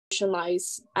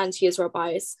institutionalized anti-Israel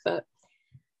bias, but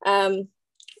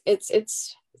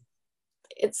it's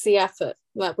the effort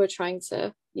that we're trying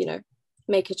to,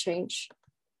 make a change.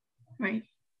 Right.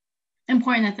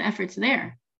 Important that the effort's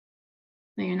there,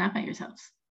 that you're not by yourselves.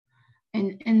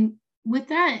 And with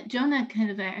that, Jonah kind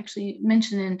of actually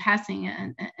mentioned in passing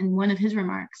in one of his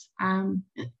remarks,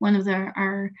 one of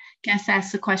our guests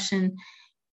asked the question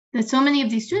that so many of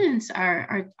these students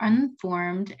are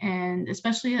uninformed, and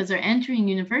especially as they're entering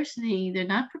university, they're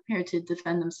not prepared to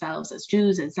defend themselves as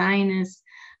Jews, as Zionists,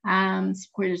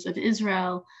 supporters of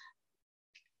Israel.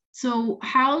 So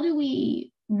how do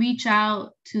we reach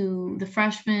out to the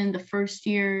freshmen, the first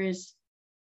years,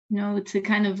 to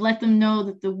kind of let them know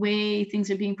that the way things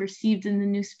are being perceived in the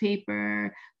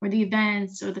newspaper or the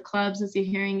events or the clubs as you're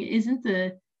hearing isn't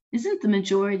the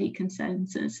majority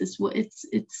consensus.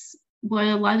 It's what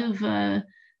a lot of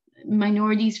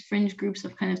minorities, fringe groups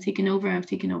have kind of taken over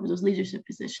those leadership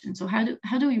positions. So how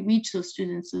do we reach those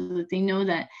students so that they know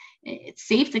that it's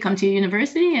safe to come to your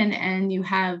university and you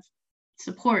have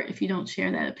support if you don't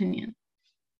share that opinion?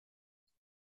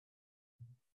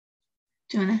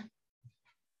 Jonah?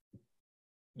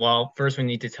 Well, first we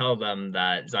need to tell them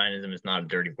that Zionism is not a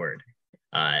dirty word.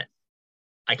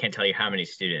 I can't tell you how many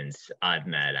students I've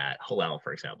met at Hillel,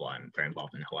 for example. I'm very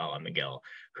involved in Hillel at McGill,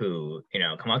 who,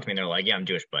 come up to me and they're like, yeah, I'm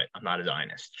Jewish, but I'm not a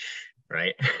Zionist,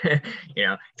 right?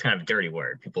 It's kind of a dirty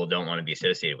word. People don't want to be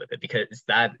associated with it because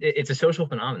it's a social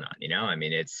phenomenon,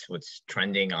 it's what's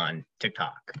trending on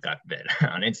TikTok, God forbid,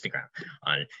 on Instagram,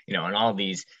 on all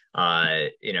these,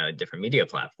 different media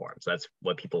platforms. That's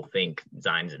what people think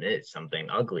Zionism is, something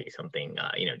ugly, something,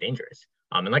 dangerous.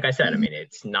 And like I said,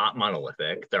 it's not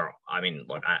monolithic.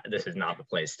 This is not the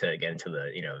place to get into the,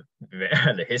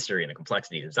 the history and the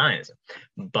complexities of Zionism.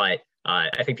 But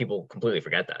I think people completely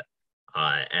forget that.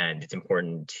 And it's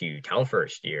important to tell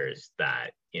first years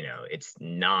that, it's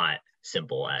not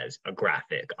simple as a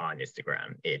graphic on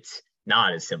Instagram. It's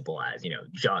not as simple as,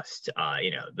 just,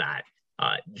 that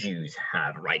Jews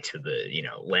have right to the,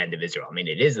 land of Israel.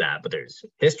 It is that, but there's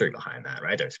history behind that,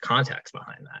 right? There's context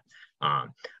behind that.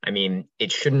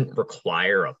 It shouldn't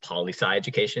require a poli-sci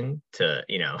education to,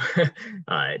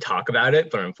 talk about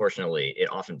it, but unfortunately, it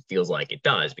often feels like it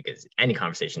does because any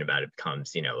conversation about it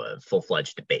becomes, a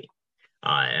full-fledged debate.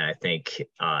 And I think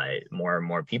more and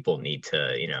more people need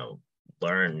to,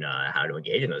 learn how to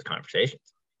engage in those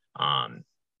conversations.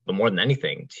 But more than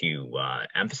anything, to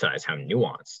emphasize how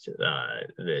nuanced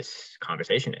this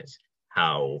conversation is,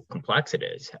 how complex it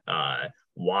is,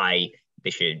 why they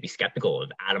should be skeptical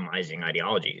of atomizing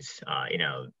ideologies,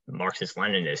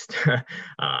 Marxist-Leninist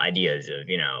ideas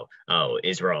of,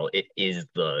 Israel, it is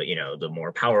the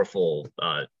more powerful,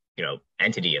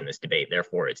 entity in this debate,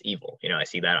 therefore it's evil. I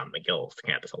see that on McGill's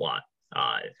campus a lot.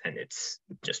 And it's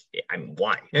just,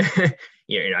 why?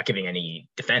 You're not giving any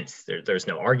defense. There's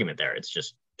no argument there. It's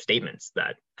just statements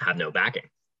that have no backing.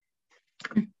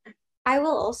 I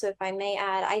will also, if I may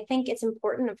add, I think it's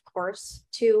important, of course,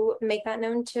 to make that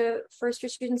known to first-year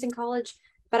students in college,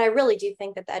 but I really do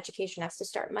think that the education has to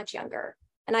start much younger.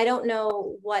 And I don't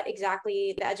know what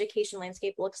exactly the education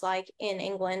landscape looks like in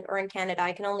England or in Canada.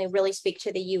 I can only really speak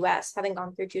to the US, having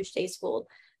gone through Jewish day school.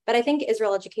 But I think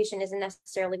Israel education isn't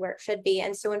necessarily where it should be.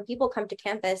 And so when people come to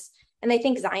campus and they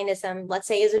think Zionism, let's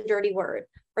say, is a dirty word,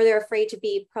 or they're afraid to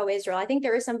be pro-Israel, I think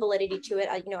there is some validity to it,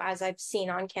 as I've seen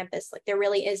on campus, like there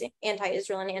really is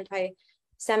anti-Israel and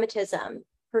anti-Semitism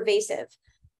pervasive.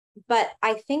 But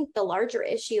I think the larger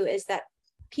issue is that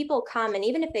people come, and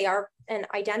even if they are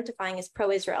identifying as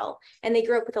pro-Israel and they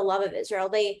grew up with a love of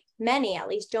Israel, many at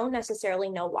least don't necessarily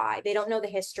know why. They don't know the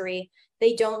history.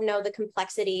 They don't know the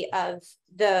complexity of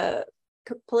the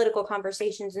political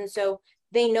conversations. And so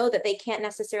they know that they can't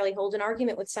necessarily hold an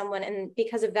argument with someone. And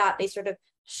because of that, they sort of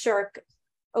shirk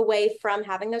away from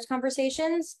having those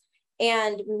conversations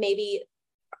and maybe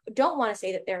don't want to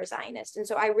say that they're a Zionist. And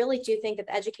so I really do think that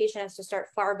the education has to start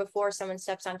far before someone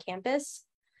steps on campus,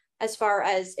 as far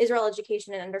as Israel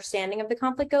education and understanding of the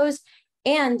conflict goes,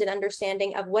 and an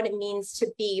understanding of what it means to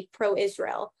be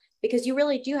pro-Israel, because you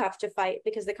really do have to fight,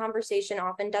 because the conversation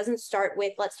often doesn't start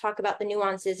with, let's talk about the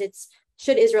nuances. It's,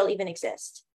 should Israel even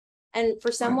exist? And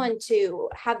for someone to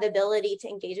have the ability to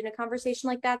engage in a conversation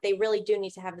like that, they really do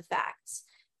need to have the facts.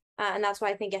 And that's why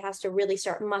I think it has to really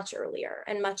start much earlier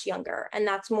and much younger. And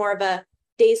that's more of a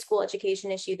day school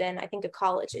education issue than I think a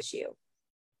college issue.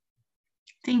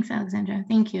 Thanks, Alexandra.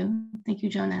 Thank you. Thank you,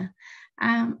 Jonah.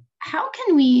 How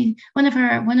can we, one of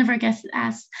our guests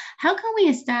asked, how can we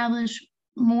establish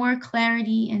more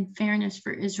clarity and fairness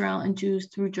for Israel and Jews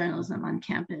through journalism on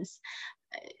campus?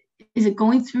 Is it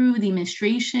going through the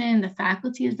administration, the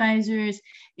faculty advisors?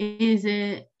 Is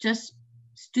it just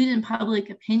student public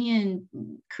opinion,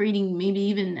 creating maybe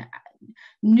even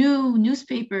new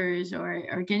newspapers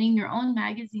or getting your own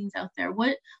magazines out there?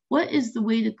 What is the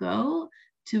way to go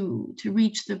to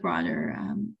reach the broader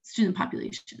student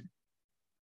population?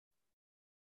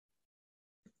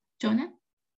 Jonah?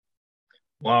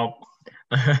 Well,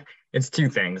 it's two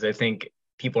things. I think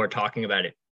people are talking about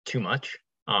it too much.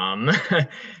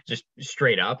 Just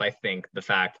straight up, I think the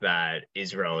fact that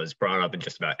Israel is brought up in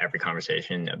just about every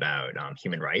conversation about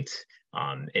human rights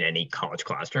in any college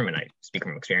classroom, and I speak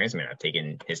from experience. I mean, I've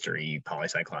taken history,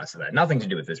 poli-sci classes that had nothing to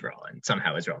do with Israel, and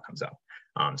somehow Israel comes up.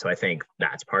 So I think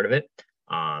that's part of it.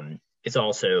 It's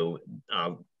also,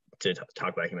 to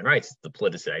talk about human rights, the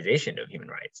politicization of human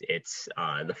rights. It's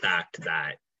the fact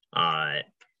that,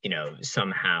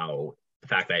 somehow the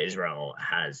fact that Israel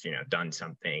has, done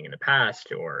something in the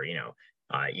past, or,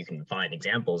 you can find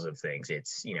examples of things.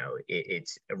 It's,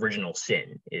 its original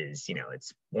sin is,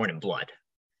 it's born in blood.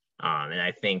 And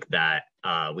I think that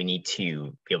we need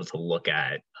to be able to look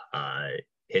at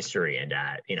history and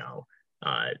at,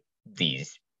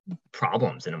 these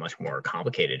problems in a much more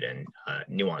complicated and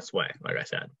nuanced way, like I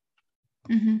said.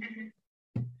 Mm-hmm.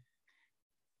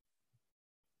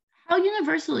 How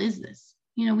universal is this?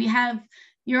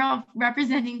 You're all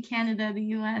representing Canada, the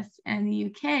US, and the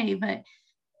UK, but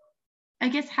I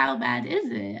guess how bad is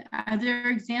it? Are there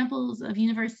examples of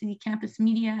university campus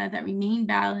media that remain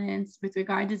balanced with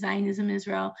regard to Zionism,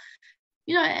 Israel?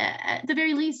 At the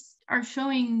very least, are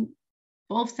showing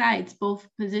both sides, both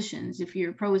positions. If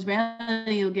you're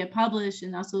pro-Israeli, you'll get published,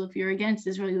 and also if you're against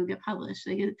Israel, you'll get published.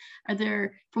 Are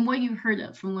there, from what you've heard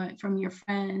of, from your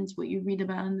friends, what you read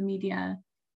about in the media?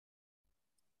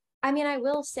 I mean, I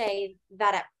will say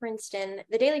that at Princeton,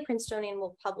 the Daily Princetonian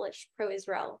will publish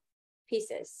pro-Israel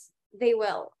pieces. They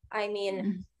will. I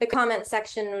mean, the comment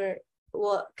section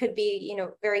could be,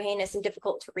 very heinous and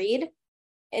difficult to read,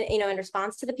 in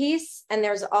response to the piece. And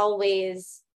there's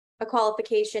always a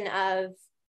qualification of,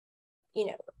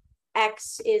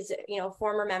 X is, a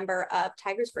former member of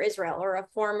Tigers for Israel or a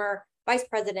former vice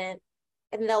president.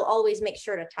 And they'll always make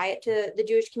sure to tie it to the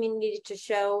Jewish community to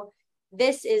show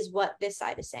this is what this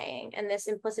side is saying, and this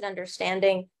implicit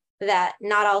understanding that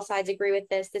not all sides agree with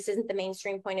this. This isn't the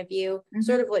mainstream point of view,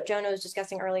 sort of what Jonah was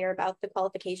discussing earlier about the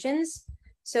qualifications.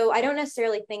 So I don't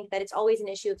necessarily think that it's always an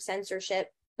issue of censorship,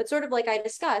 but sort of like I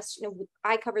discussed,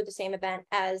 I covered the same event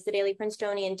as the Daily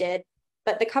Princetonian did,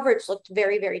 but the coverage looked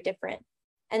very, very different.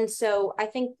 And so I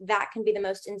think that can be the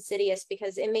most insidious,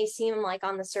 because it may seem like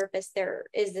on the surface there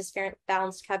is this fair,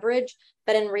 balanced coverage,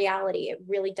 but in reality, it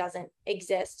really doesn't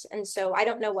exist. And so I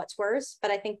don't know what's worse,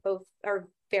 but I think both are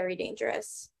very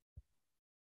dangerous.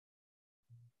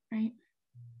 Right.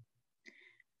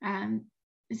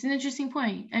 It's an interesting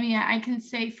point. I mean, I can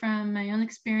say from my own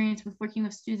experience with working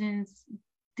with students,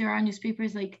 there are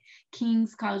newspapers like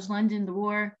King's College London, The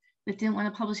War, that didn't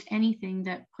want to publish anything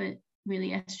that put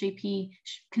really SJP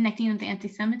connecting them to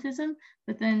anti-Semitism,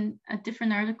 but then a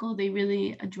different article, they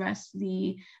really addressed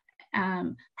the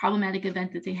problematic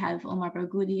event that they had of Omar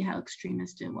Barghouti, how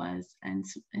extremist it was, and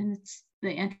it's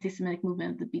the anti-Semitic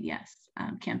movement of the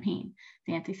BDS campaign,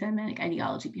 the anti-Semitic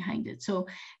ideology behind it. So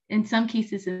in some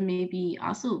cases, it may be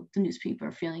also the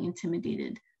newspaper feeling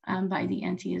intimidated by the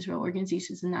anti-Israel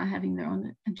organizations and not having their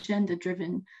own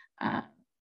agenda-driven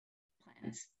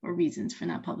plans or reasons for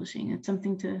not publishing. It's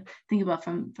something to think about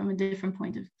from a different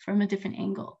from a different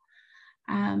angle.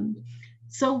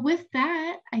 So with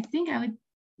that, I think I would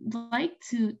like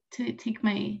to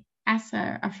ask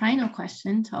our final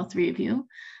question to all three of you.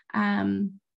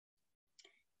 And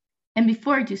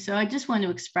before I do so, I just want to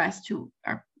express to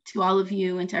all of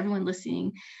you and to everyone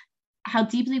listening how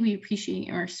deeply we appreciate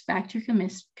and respect your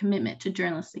commitment to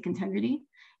journalistic integrity.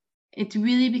 It's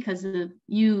really because of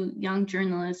you, young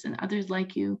journalists, and others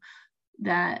like you,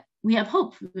 that we have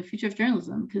hope for the future of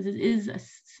journalism, because it is a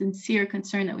sincere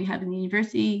concern that we have in the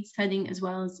university setting as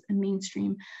well as in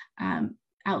mainstream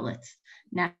outlets,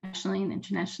 nationally and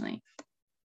internationally.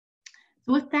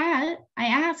 So with that, I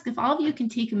ask if all of you can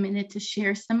take a minute to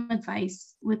share some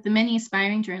advice with the many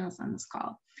aspiring journalists on this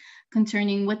call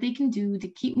concerning what they can do to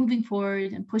keep moving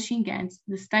forward and pushing against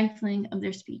the stifling of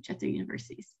their speech at their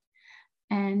universities.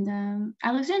 And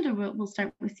Alexandra, we'll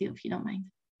start with you if you don't mind.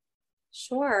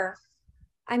 Sure.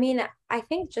 I mean, I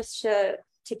think just to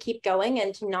keep going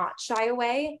and to not shy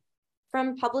away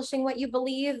from publishing what you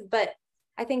believe, but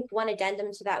I think one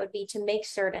addendum to that would be to make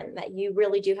certain that you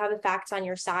really do have the facts on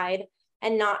your side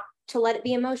and not to let it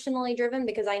be emotionally driven,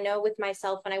 because I know with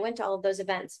myself, when I went to all of those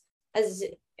events, as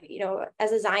you know,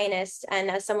 as a Zionist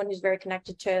and as someone who's very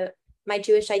connected to my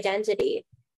Jewish identity,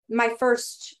 my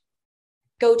first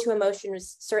go-to emotion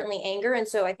was certainly anger. And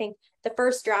so I think the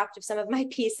first draft of some of my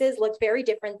pieces looked very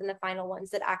different than the final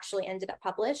ones that actually ended up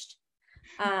published.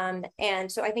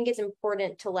 And so I think it's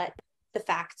important to let the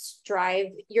facts drive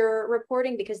your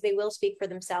reporting because they will speak for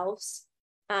themselves.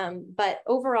 But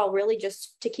overall, really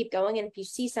just to keep going. And if you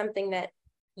see something that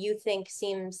you think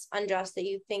seems unjust, that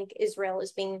you think Israel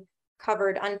is being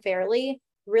covered unfairly,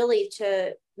 really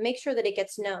to make sure that it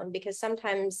gets known, because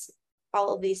sometimes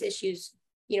all of these issues,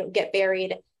 get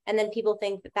buried, and then people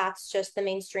think that that's just the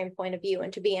mainstream point of view,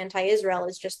 and to be anti-Israel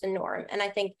is just the norm. And I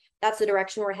think that's the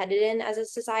direction we're headed in as a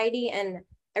society. And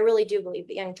I really do believe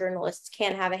that young journalists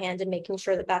can have a hand in making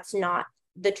sure that that's not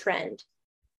the trend.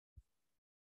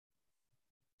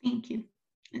 Thank you.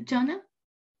 Jonah?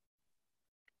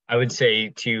 I would say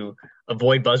to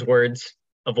avoid buzzwords,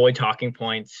 avoid talking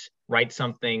points, write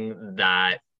something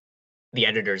that the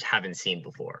editors haven't seen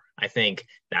before. I think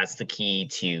that's the key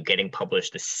to getting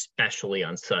published, especially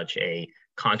on such a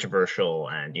controversial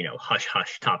and,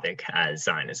 hush-hush topic as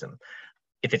Zionism.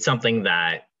 If it's something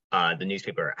that the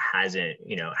newspaper hasn't,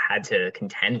 had to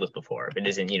contend with before, if it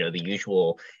isn't, the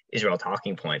usual Israel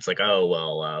talking points, like, oh,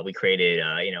 well, we created,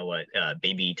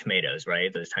 baby tomatoes,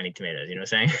 right? Those tiny tomatoes, you know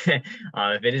what I'm saying?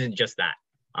 If it isn't just that,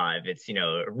 if it's,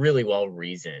 really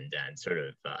well-reasoned and sort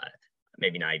of,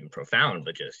 maybe not even profound,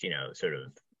 but just, sort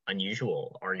of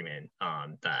unusual argument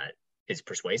that is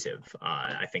persuasive,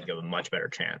 I think you have a much better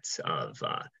chance of,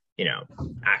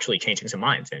 actually changing some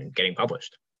minds and getting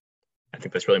published. I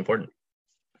think that's really important.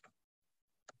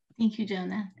 Thank you,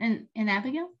 Jonah. And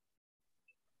Abigail?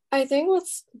 I think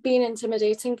what's been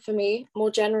intimidating for me more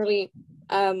generally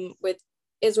with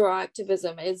Israel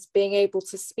activism is being able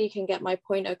to speak and get my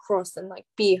point across and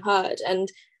be heard.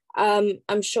 And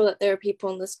I'm sure that there are people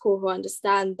on this call who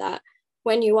understand that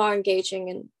when you are engaging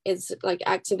in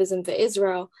activism for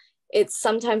Israel, it's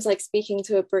sometimes like speaking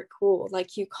to a brick wall.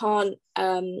 You can't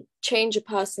change a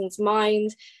person's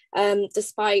mind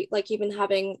despite even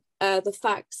having the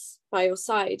facts by your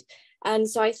side. And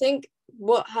so I think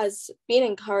what has been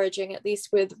encouraging, at least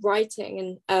with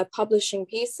writing and publishing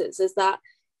pieces, is that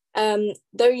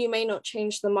though you may not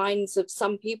change the minds of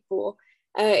some people,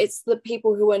 it's the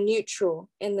people who are neutral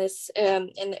in this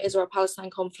in the Israel-Palestine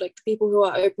conflict, people who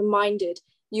are open-minded.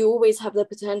 You always have the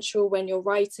potential when you're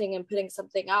writing and putting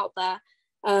something out there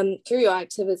through your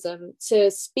activism to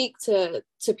speak to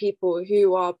people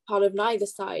who are part of neither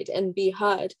side and be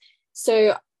heard.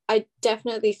 So I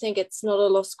definitely think it's not a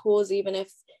lost cause, even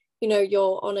if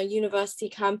you're on a university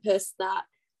campus that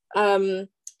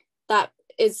that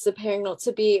is appearing not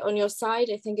to be on your side.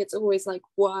 I think it's always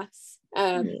worth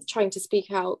trying to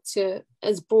speak out to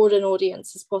as broad an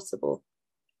audience as possible.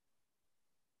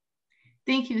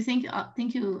 Thank you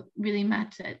really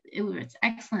much. It's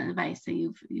excellent advice that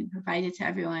you've provided to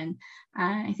everyone.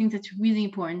 I think that's really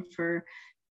important for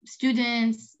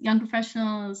students, young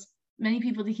professionals, many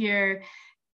people to hear.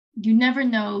 You never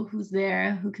know who's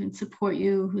there, who can support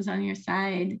you, who's on your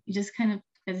side. You just kind of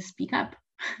got to speak up,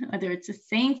 whether it's just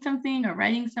saying something or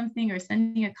writing something or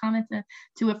sending a comment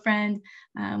to a friend.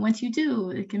 Once you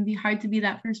do, it can be hard to be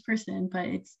that first person, but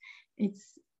it's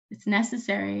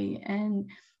necessary. And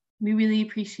we really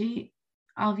appreciate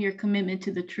all of your commitment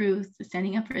to the truth, to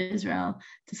standing up for Israel,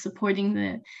 to supporting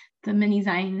the many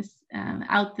Zionists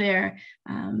out there,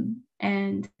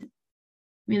 and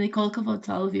really kol kavod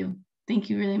to all of you. Thank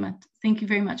you really much. Thank you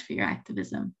very much for your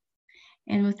activism.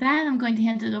 And with that, I'm going to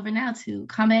hand it over now to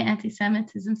Combat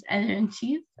Anti-Semitism's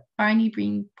Editor-in-Chief, Barney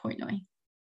Breen Portnoy.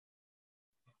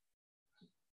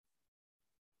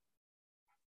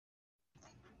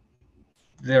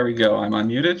 There we go. I'm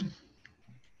unmuted.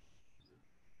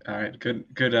 All right.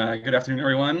 Good afternoon,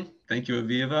 everyone. Thank you,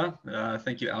 Aviva.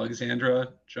 Thank you, Alexandra,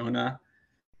 Jonah,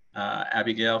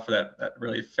 Abigail, for that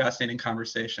really fascinating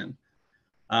conversation.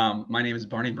 My name is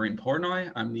Barney Breen Portnoy.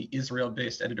 I'm the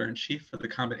Israel-based editor-in-chief for the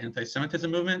Combat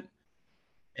Anti-Semitism movement.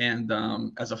 And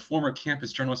as a former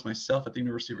campus journalist myself at the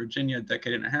University of Virginia a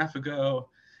decade and a half ago,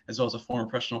 as well as a former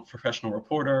professional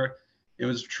reporter, it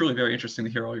was truly very interesting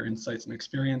to hear all your insights and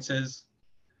experiences.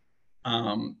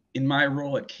 In my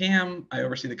role at CAM, I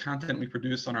oversee the content we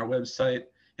produce on our website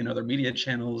and other media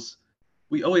channels.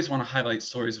 We always want to highlight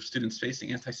stories of students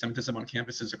facing anti-Semitism on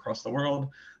campuses across the world.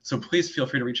 So please feel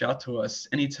free to reach out to us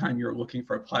anytime you're looking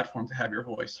for a platform to have your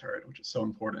voice heard, which is so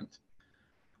important.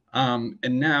 And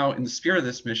now, in the spirit of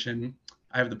this mission,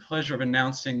 I have the pleasure of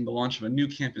announcing the launch of a new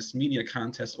campus media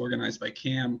contest organized by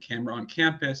CAM, Camera on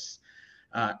Campus,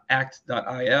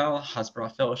 ACT.IL,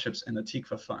 Hasbara Fellowships, and the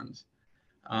Tikva Fund.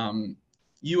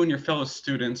 You and your fellow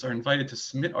students are invited to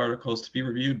submit articles to be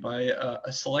reviewed by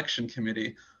a selection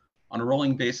committee on a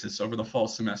rolling basis over the fall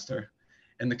semester,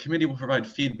 and the committee will provide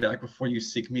feedback before you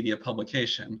seek media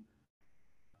publication.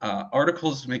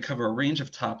 Articles may cover a range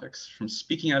of topics, from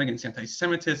speaking out against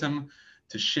anti-Semitism,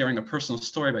 to sharing a personal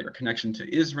story about your connection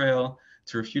to Israel,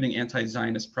 to refuting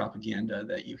anti-Zionist propaganda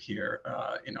that you hear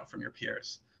from your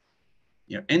peers.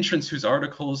 Entrants whose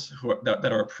articles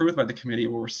that are approved by the committee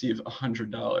will receive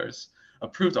 $100.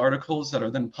 Approved articles that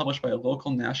are then published by a local,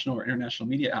 national, or international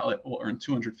media outlet will earn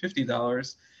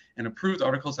 $250, and approved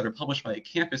articles that are published by a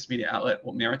campus media outlet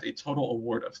will merit a total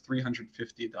award of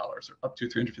 $350, or up to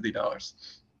 $350.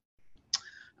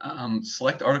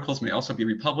 Select articles may also be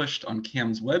republished on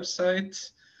CAM's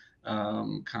website,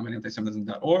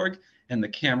 combatantisemitism.org, and the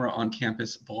Camera on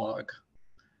Campus blog.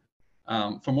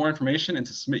 For more information and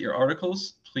to submit your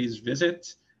articles, please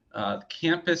visit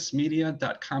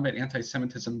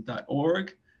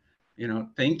campusmedia.combatantisemitism.org.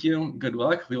 Thank you. Good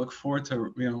luck. We look forward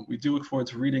to we do look forward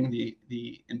to reading the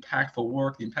impactful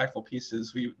work, the impactful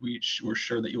pieces we're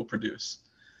sure that you'll produce.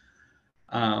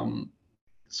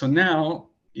 So now,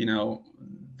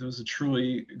 there was a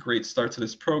truly great start to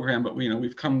this program, but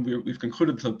we've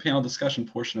concluded the panel discussion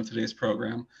portion of today's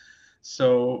program.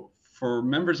 So for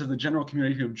members of the general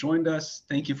community who have joined us,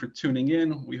 thank you for tuning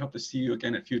in. We hope to see you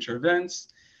again at future events.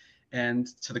 And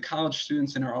to the college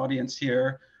students in our audience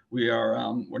here,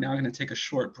 we're now going to take a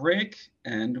short break,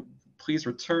 and please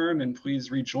return and please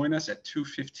rejoin us at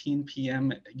 2:15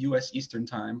 p.m. U.S. Eastern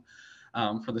Time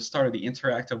for the start of the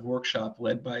interactive workshop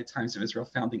led by Times of Israel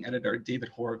founding editor David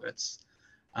Horovitz.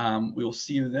 We will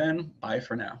see you then. Bye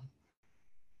for now.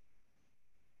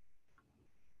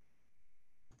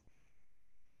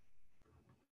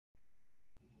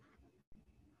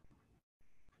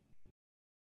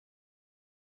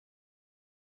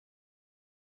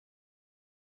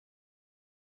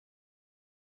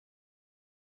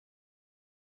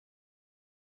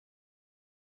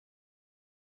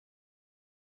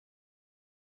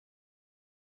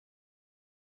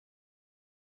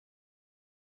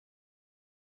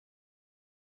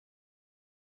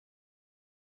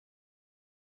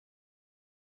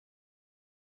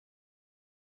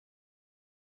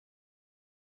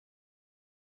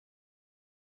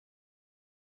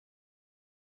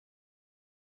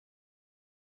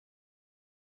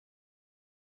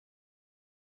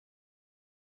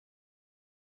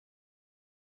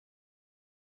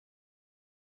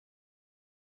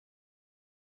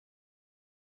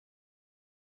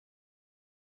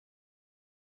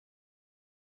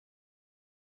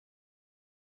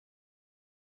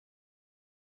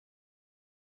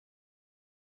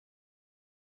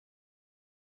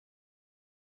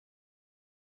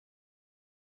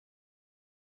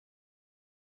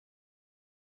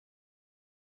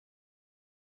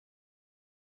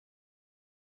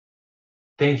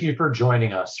 Thank you for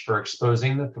joining us for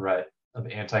exposing the threat of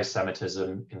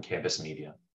anti-Semitism in campus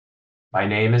media. My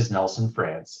name is Nelson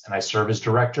France, and I serve as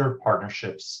Director of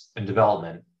Partnerships and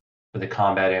Development for the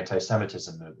Combat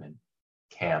Anti-Semitism Movement,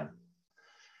 CAM.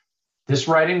 This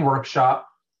writing workshop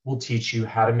will teach you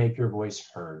how to make your voice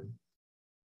heard,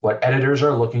 what editors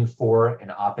are looking for in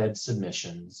op-ed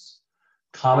submissions,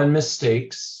 common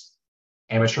mistakes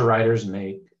amateur writers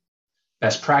make,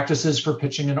 best practices for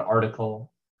pitching an article,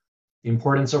 the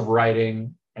importance of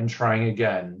writing and trying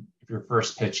again if your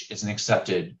first pitch isn't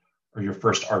accepted or your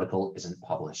first article isn't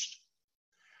published.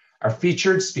 Our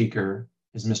featured speaker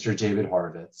is Mr. David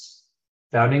Horovitz,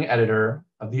 founding editor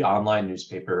of the online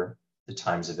newspaper, The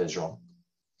Times of Israel.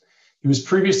 He was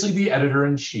previously the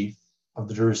editor-in-chief of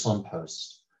the Jerusalem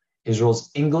Post,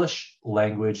 Israel's English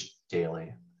language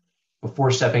daily, before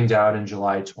stepping down in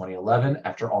July 2011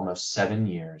 after almost 7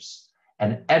 years,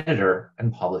 and editor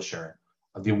and publisher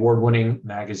of the award-winning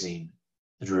magazine,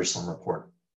 The Jerusalem Report.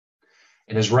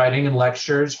 In his writing and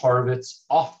lectures, Horovitz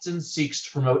often seeks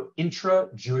to promote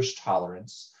intra-Jewish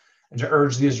tolerance and to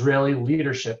urge the Israeli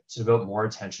leadership to devote more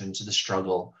attention to the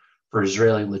struggle for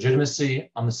Israeli legitimacy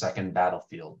on the second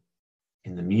battlefield,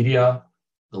 in the media,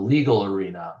 the legal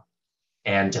arena,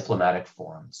 and diplomatic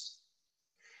forums.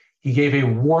 He gave a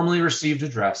warmly received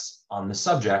address on the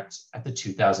subject at the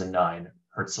 2009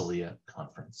 Herzliya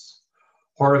Conference.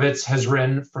 Horovitz has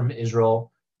written from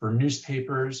Israel for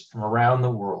newspapers from around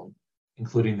the world,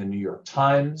 including the New York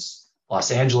Times, Los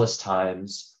Angeles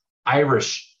Times,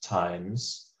 Irish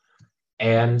Times,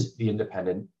 and the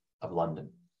Independent of London.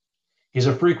 He's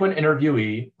a frequent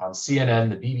interviewee on CNN,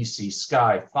 the BBC,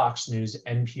 Sky, Fox News,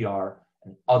 NPR,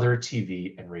 and other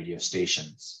TV and radio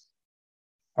stations.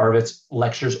 Horovitz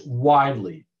lectures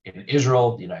widely in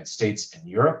Israel, the United States, and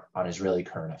Europe on Israeli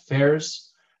current affairs,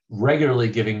 regularly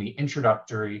giving the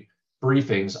introductory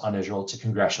briefings on Israel to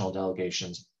congressional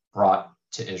delegations brought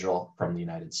to Israel from the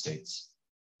United States.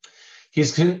 He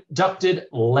has conducted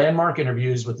landmark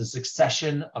interviews with a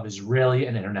succession of Israeli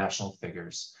and international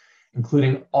figures,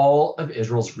 including all of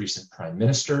Israel's recent prime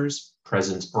ministers,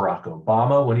 President Barack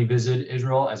Obama when he visited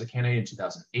Israel as a candidate in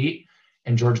 2008,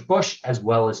 and George Bush, as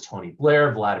well as Tony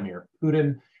Blair, Vladimir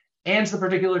Putin, and to the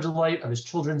particular delight of his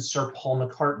children, Sir Paul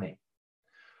McCartney.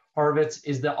 Horovitz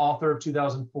is the author of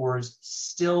 2004's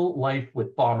Still Life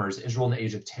with Bombers, Israel in the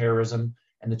Age of Terrorism,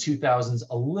 and the 2000s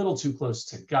A Little Too Close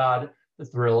to God, The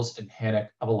Thrills and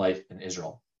Panic of a Life in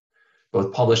Israel,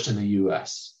 both published in the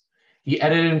US. He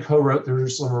edited and co-wrote the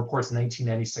Jerusalem Report's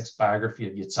 1996 biography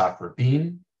of Yitzhak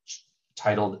Rabin,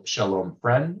 titled Shalom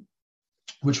Friend,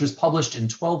 which was published in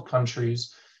 12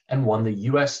 countries and won the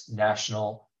US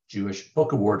National Jewish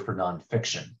Book Award for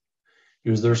Nonfiction. He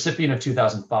was the recipient of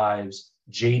 2005's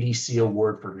JDC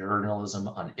Award for Journalism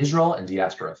on Israel and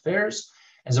Diaspora Affairs,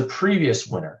 and is a previous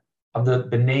winner of the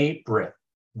B'nai B'rith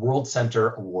World Center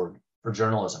Award for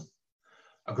Journalism.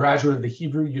 A graduate of the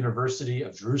Hebrew University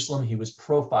of Jerusalem, he was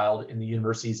profiled in the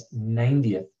university's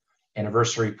 90th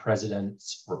anniversary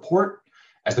President's Report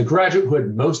as the graduate who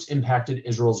had most impacted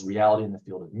Israel's reality in the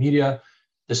field of media.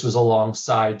 This was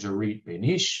alongside Dorit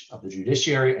Beinish of the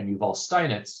judiciary and Yuval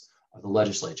Steinitz of the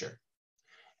legislature,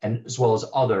 and as well as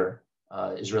other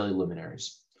Israeli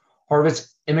luminaries.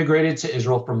 Horovitz immigrated to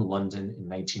Israel from London in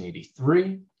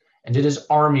 1983 and did his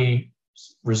Army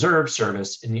Reserve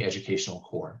service in the Educational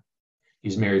Corps.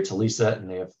 He's married to Lisa and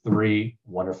they have 3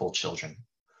 wonderful children.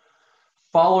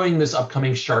 Following this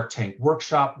upcoming Shark Tank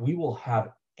workshop, we will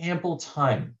have ample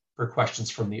time for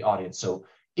questions from the audience. So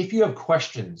if you have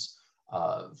questions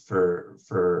for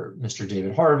Mr.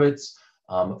 David Horovitz,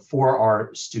 for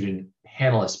our student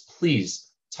panelists, please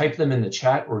type them in the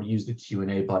chat or use the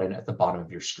Q&A button at the bottom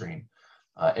of your screen.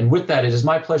 And with that, it is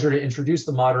my pleasure to introduce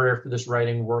the moderator for this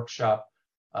writing workshop,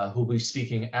 who will be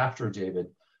speaking after David.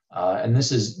 And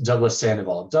this is Douglas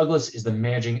Sandoval. Douglas is the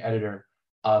managing editor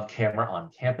of Camera on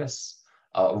Campus.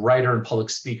 A writer and public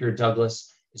speaker,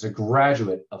 Douglas is a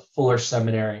graduate of Fuller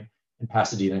Seminary in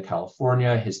Pasadena,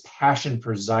 California. His passion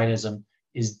for Zionism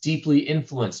is deeply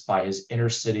influenced by his inner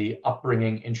city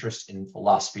upbringing, interest in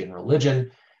philosophy and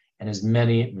religion, and his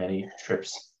many, many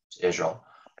trips to Israel.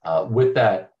 With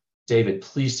that, David,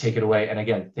 please take it away. And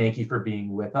again, thank you for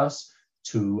being with us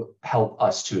to help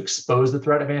us to expose the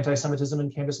threat of anti-Semitism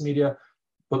in campus media,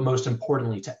 but most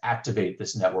importantly, to activate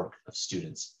this network of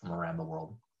students from around the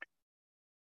world.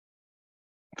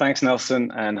 Thanks,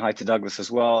 Nelson, and hi to Douglas as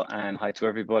well, and hi to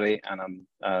everybody. And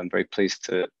I'm very pleased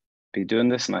to be doing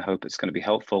this, and I hope it's going to be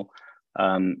helpful.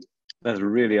 There's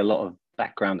really a lot of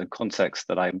background and context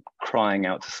that I'm crying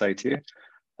out to say to you,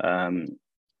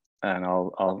 and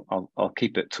I'll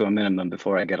keep it to a minimum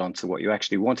before I get on to what you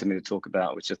actually wanted me to talk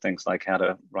about, which are things like how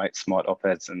to write smart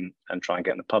op-eds and try and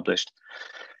get them published.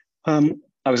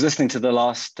 I was listening to the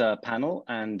last panel,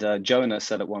 and Jonah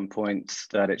said at one point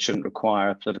that it shouldn't require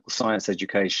a political science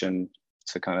education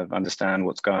to kind of understand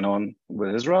what's going on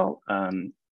with Israel.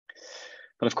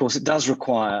 But of course, it does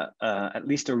require at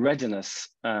least a readiness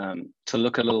to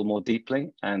look a little more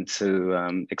deeply and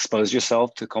to expose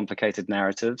yourself to complicated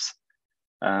narratives.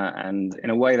 And in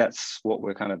a way, that's what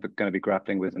we're kind of going to be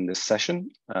grappling with in this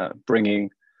session, bringing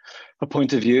a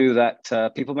point of view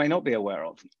that people may not be aware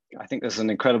of. I think there's an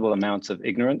incredible amount of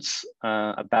ignorance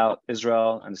about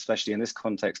Israel, and especially in this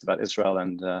context about Israel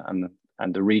and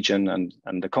the region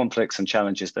and the conflicts and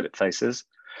challenges that it faces.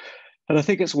 And I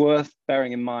think it's worth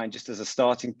bearing in mind, just as a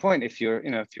starting point, if you're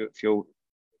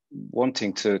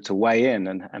wanting to weigh in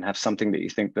and have something that you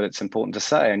think that it's important to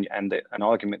say and an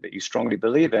argument that you strongly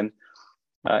believe in,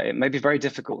 it may be very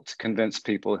difficult to convince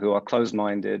people who are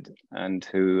closed-minded and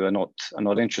who are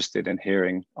not interested in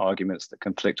hearing arguments that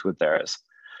conflict with theirs.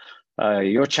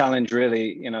 Your challenge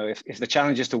really, if the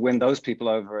challenge is to win those people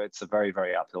over, it's a very,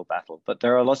 very uphill battle. But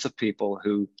there are lots of people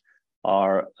who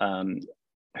are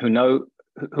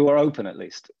who are open, at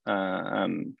least,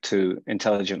 to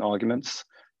intelligent arguments,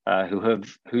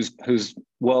 whose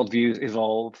worldviews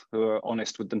evolve, who are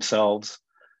honest with themselves,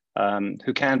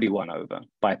 who can be won over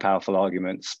by powerful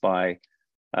arguments, by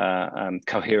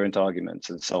coherent arguments,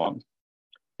 and so on.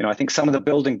 I think some of the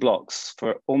building blocks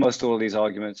for almost all of these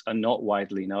arguments are not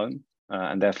widely known,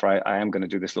 and therefore I am going to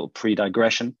do this little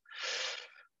pre-digression.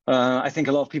 I think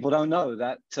a lot of people don't know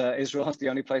that Israel is the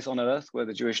only place on earth where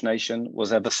the Jewish nation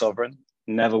was ever sovereign,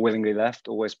 never willingly left,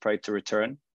 always prayed to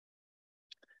return,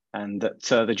 and that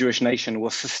the Jewish nation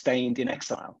was sustained in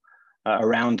exile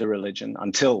around the religion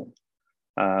until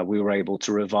we were able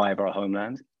to revive our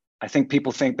homeland. I think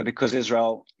people think that because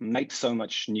Israel makes so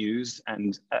much news,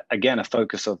 and again, a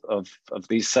focus of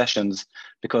these sessions,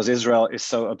 because Israel is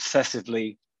so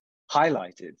obsessively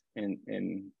highlighted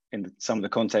in some of the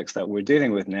contexts that we're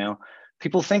dealing with now,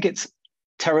 people think it's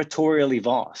territorially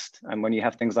vast. And when you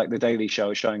have things like The Daily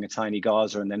Show showing a tiny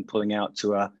Gaza and then pulling out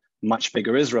to a much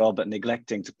bigger Israel, but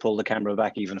neglecting to pull the camera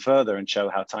back even further and show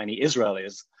how tiny Israel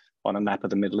is on a map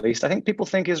of the Middle East, I think people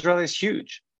think Israel is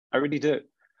huge. I really do.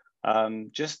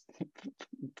 Just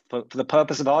for the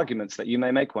purpose of arguments that you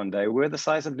may make one day, we're the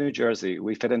size of New Jersey.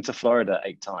 We fit into Florida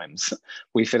 8 times.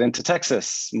 We fit into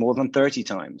Texas more than 30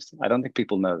 times. I don't think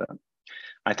people know that.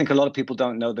 I think a lot of people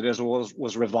don't know that Israel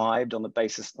was revived on the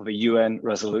basis of a UN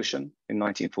resolution in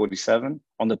 1947,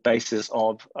 on the basis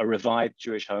of a revived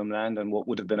Jewish homeland and what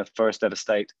would have been a first ever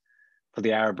state for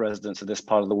the Arab residents of this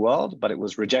part of the world, but it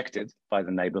was rejected by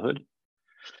the neighborhood.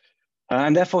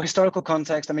 And therefore, historical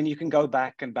context, I mean, you can go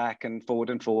back and forward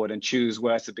and choose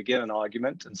where to begin an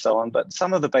argument and so on. But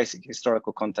some of the basic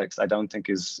historical context I don't think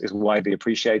is widely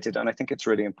appreciated. And I think it's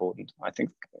really important. I think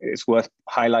it's worth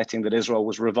highlighting that Israel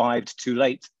was revived too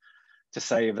late to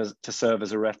serve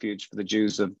as a refuge for the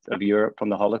Jews of Europe from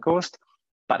the Holocaust,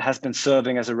 but has been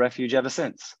serving as a refuge ever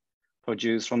since for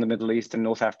Jews from the Middle East and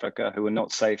North Africa who were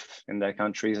not safe in their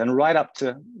countries. And right up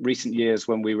to recent years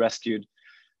when we rescued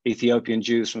Ethiopian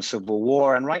Jews from civil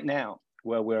war, and right now,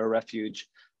 where we're a refuge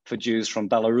for Jews from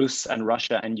Belarus and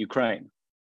Russia and Ukraine.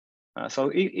 So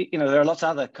there are lots of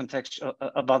other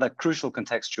crucial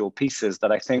contextual pieces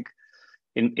that I think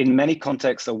in many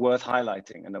contexts are worth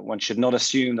highlighting, and that one should not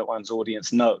assume that one's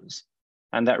audience knows,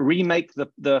 and that remake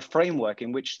the framework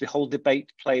in which the whole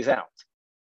debate plays out.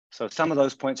 So some of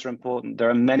those points are important. There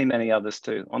are many, many others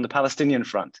too. On the Palestinian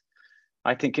front,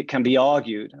 I think it can be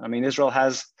argued. I mean, Israel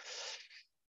has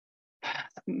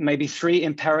maybe 3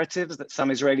 imperatives that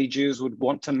some Israeli Jews would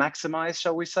want to maximize,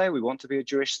 shall we say. We want to be a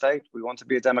Jewish state, we want to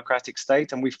be a democratic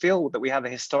state, and we feel that we have a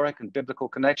historic and biblical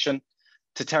connection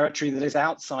to territory that is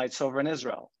outside sovereign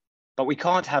Israel. But we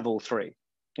can't have all 3.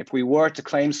 If we were to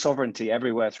claim sovereignty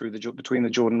everywhere between the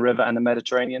Jordan River and the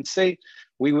Mediterranean Sea,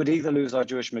 we would either lose our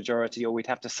Jewish majority or we'd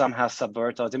have to somehow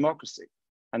subvert our democracy.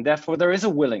 And therefore, there is a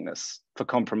willingness for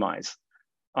compromise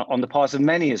on the part of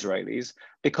many Israelis,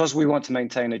 because we want to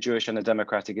maintain a Jewish and a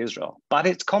democratic Israel. But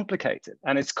it's complicated,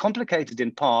 and it's complicated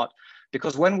in part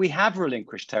because when we have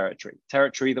relinquished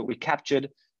territory that we captured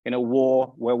in a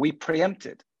war where we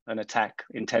preempted an attack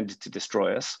intended to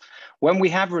destroy us, when we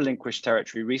have relinquished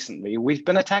territory recently, we've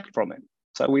been attacked from it.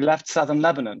 So we left southern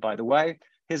Lebanon, by the way,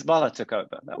 Hezbollah took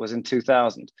over, that was in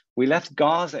 2000. We left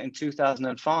Gaza in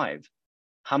 2005.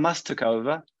 Hamas took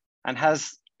over and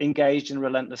has engaged in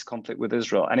relentless conflict with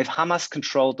Israel. And if Hamas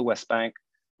controlled the West Bank,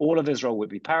 all of Israel would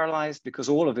be paralyzed, because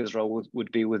all of Israel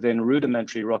would be within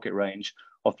rudimentary rocket range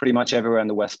of pretty much everywhere in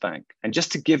the West Bank. And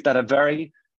just to give that a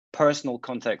very personal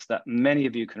context that many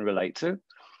of you can relate to,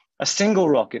 a single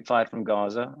rocket fired from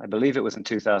Gaza, I believe it was in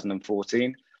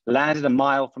 2014, landed a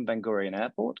mile from Ben Gurion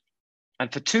Airport.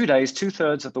 And for 2 days,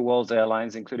 2/3 of the world's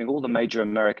airlines, including all the major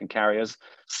American carriers,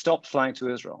 stopped flying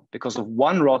to Israel because of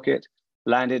one rocket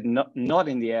landed not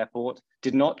in the airport,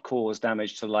 did not cause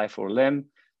damage to life or limb.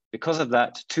 Because of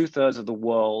that, 2/3 of the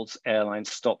world's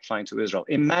airlines stopped flying to Israel.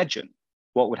 Imagine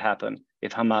what would happen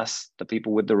if Hamas, the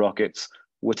people with the rockets,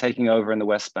 were taking over in the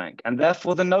West Bank. And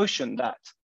therefore, the notion that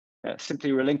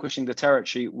simply relinquishing the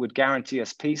territory would guarantee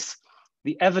us peace,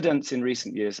 the evidence in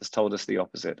recent years has told us the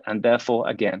opposite. And therefore,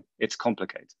 again, it's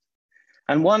complicated.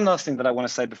 And one last thing that I want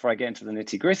to say before I get into the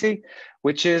nitty-gritty,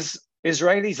 which is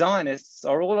Israeli Zionists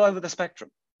are all over the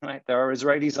spectrum, right? There are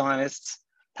Israeli Zionists,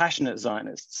 passionate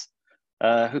Zionists,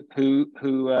 who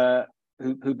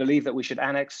believe that we should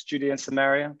annex Judea and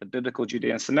Samaria, the biblical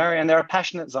Judea and Samaria, and there are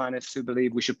passionate Zionists who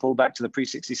believe we should pull back to the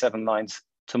pre-67 lines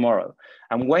tomorrow.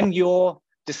 And when you're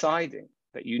deciding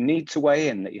that you need to weigh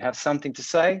in, that you have something to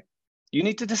say, you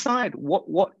need to decide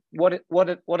what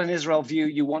an Israel view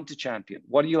you want to champion,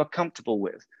 what you are comfortable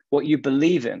with, what you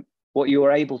believe in, what you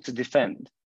are able to defend.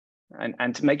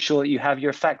 And to make sure that you have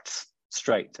your facts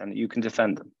straight and that you can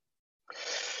defend them.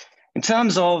 In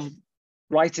terms of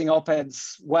writing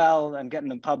op-eds well and getting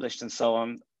them published and so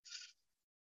on,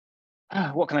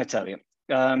 what can I tell you?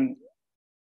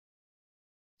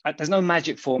 There's no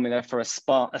magic formula for a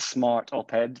smart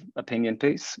op-ed opinion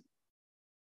piece.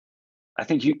 I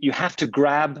think you have to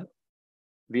grab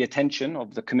the attention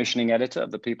of the commissioning editor,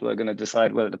 of the people who are going to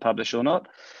decide whether to publish or not.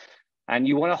 And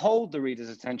you want to hold the reader's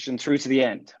attention through to the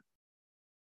end.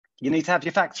 You need to have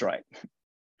your facts right.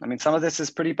 I mean, some of this is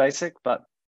pretty basic, but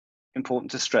important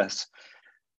to stress.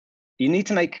 You need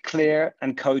to make clear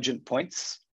and cogent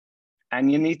points,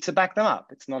 and you need to back them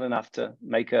up. It's not enough to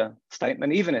make a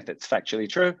statement, even if it's factually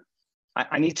true.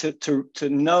 I need to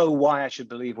know why I should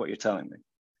believe what you're telling me.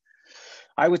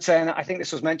 I would say, and I think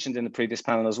this was mentioned in the previous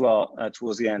panel as well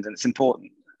towards the end, and it's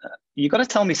important. You've got to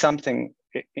tell me something,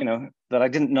 that I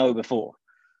didn't know before,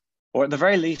 or at the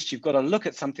very least, you've got to look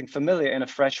at something familiar in a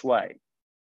fresh way.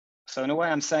 So in a way,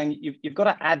 I'm saying you've got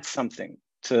to add something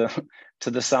to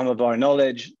the sum of our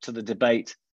knowledge, to the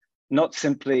debate, not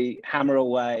simply hammer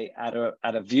away at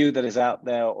a view that is out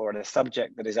there or at a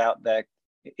subject that is out there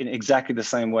in exactly the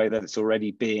same way that it's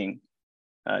already being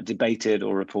debated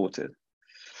or reported.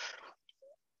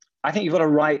 I think you've got to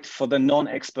write for the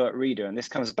non-expert reader. And this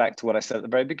comes back to what I said at the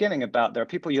very beginning about there are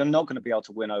people you're not going to be able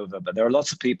to win over, but there are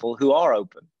lots of people who are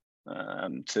open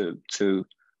to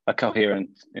a coherent,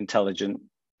 intelligent,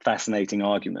 fascinating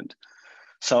argument.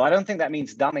 So I don't think that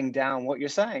means dumbing down what you're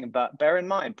saying, but bear in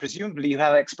mind, presumably you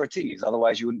have expertise,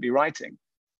 otherwise you wouldn't be writing.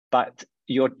 But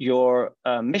your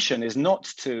mission is not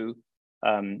to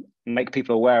make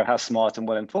people aware of how smart and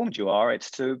well-informed you are. It's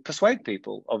to persuade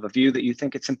people of a view that you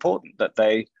think it's important that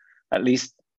they at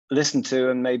least listen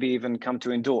to and maybe even come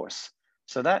to endorse.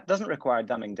 So that doesn't require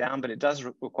dumbing down, but it does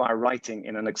require writing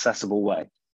in an accessible way,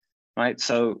 right?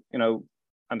 So,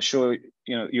 I'm sure,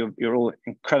 you're all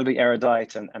incredibly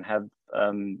erudite and have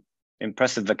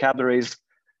impressive vocabularies,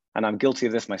 and I'm guilty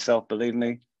of this myself, believe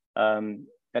me.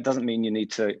 That doesn't mean you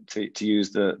need to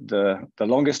use the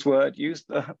longest word. Use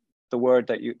the word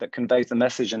that conveys the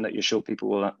message and that you're sure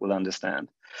people will understand.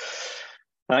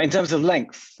 In terms of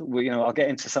length, I'll get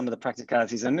into some of the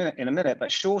practicalities in a minute,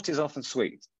 but short is often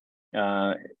sweet.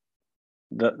 Our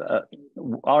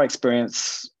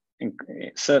experience,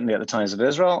 certainly at the Times of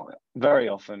Israel, very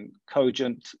often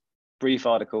cogent, brief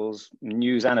articles,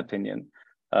 news and opinion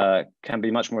can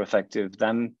be much more effective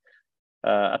than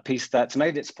a piece that's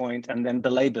made its point and then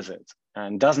belabors it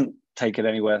and doesn't take it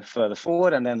anywhere further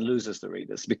forward and then loses the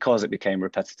readers because it became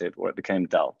repetitive or it became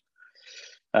dull.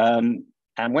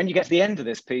 And when you get to the end of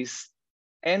this piece,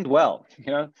 end well.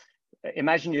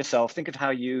 Imagine yourself, think of how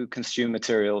you consume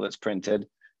material that's printed.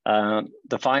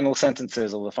 The final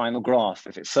sentences or the final graph,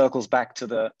 if it circles back to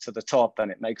the top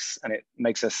and it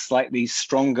makes a slightly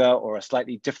stronger or a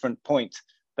slightly different point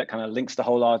that kind of links the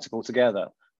whole article together,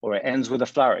 or it ends with a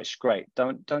flourish, great.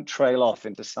 Don't trail off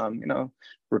into some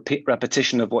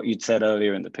repetition of what you'd said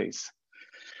earlier in the piece.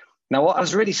 Now, what I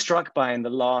was really struck by in the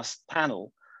last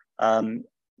panel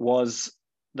was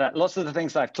that lots of the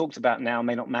things that I've talked about now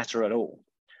may not matter at all.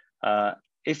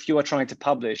 If you are trying to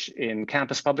publish in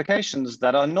campus publications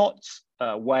that are not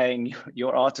weighing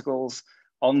your articles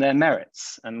on their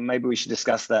merits, and maybe we should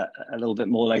discuss that a little bit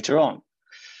more later on.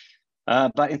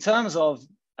 But in terms of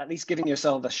at least giving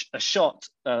yourself a shot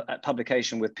at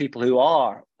publication with people who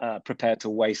are prepared to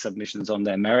weigh submissions on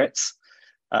their merits,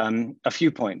 a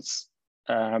few points,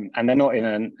 and they're not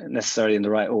necessarily in the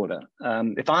right order.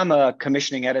 If I'm a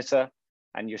commissioning editor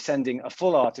and you're sending a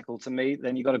full article to me,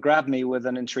 then you've got to grab me with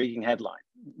an intriguing headline.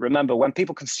 Remember, when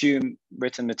people consume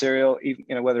written material,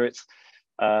 even, whether it's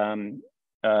a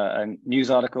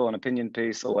news article, an opinion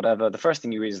piece or whatever, the first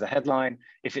thing you read is the headline.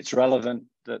 If it's relevant,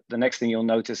 the next thing you'll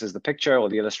notice is the picture or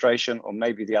the illustration, or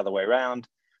maybe the other way around,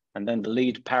 and then the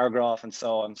lead paragraph and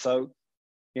so on. So,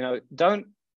 don't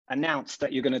announce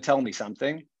that you're going to tell me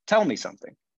something,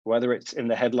 whether it's in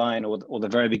the headline or the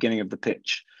very beginning of the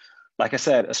pitch. Like I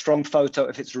said, a strong photo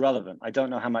if it's relevant. I don't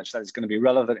know how much that is going to be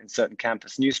relevant in certain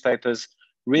campus newspapers.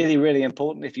 Really, really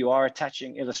important. If you are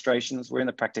attaching illustrations, we're in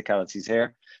the practicalities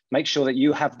here. Make sure that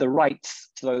you have the rights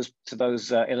to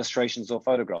those illustrations or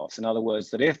photographs. In other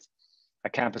words, that if a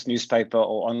campus newspaper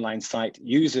or online site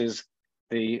uses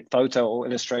the photo or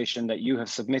illustration that you have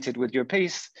submitted with your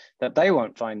piece, that they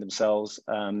won't find themselves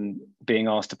being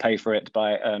asked to pay for it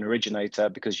by an originator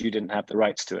because you didn't have the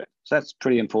rights to it. So that's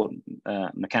pretty important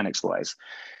mechanics wise.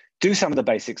 Do some of the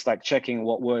basics like checking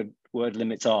what word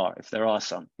limits are, if there are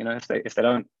some. If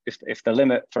the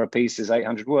limit for a piece is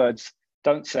 800 words,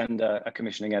 don't send a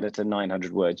commissioning editor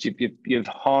 900 words. You've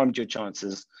harmed your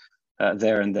chances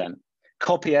there and then.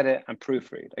 Copy edit and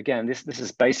proofread. Again, this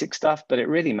is basic stuff, but it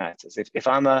really matters. If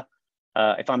I'm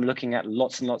looking at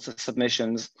lots and lots of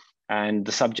submissions and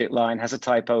the subject line has a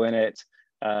typo in it,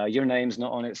 your name's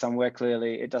not on it somewhere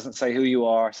clearly, it doesn't say who you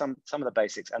are, some of the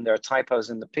basics, and there are typos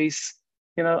in the piece,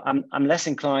 I'm less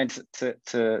inclined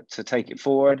to take it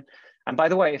forward. And by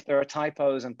the way, if there are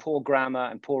typos and poor grammar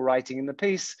and poor writing in the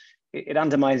piece, it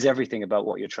undermines everything about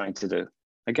what you're trying to do.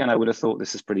 Again, I would have thought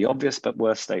this is pretty obvious, but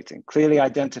worth stating. Clearly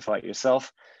identify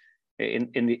yourself.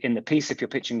 in the piece if you're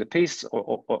pitching the piece,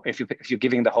 or if you're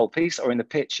giving the whole piece, or in the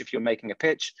pitch if you're making a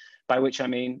pitch, by which I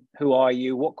mean, who are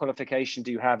you? What qualification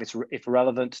do you have if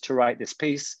relevant to write this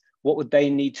piece? What would they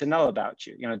need to know about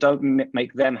you? You know, don't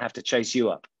make them have to chase you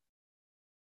up.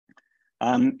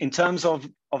 In terms of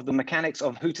the mechanics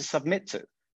of who to submit to,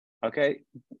 okay,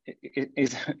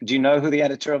 do you know who the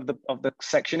editor of the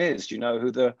section is? Do you know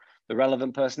who the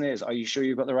relevant person is? Are you sure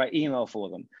you've got the right email for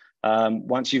them?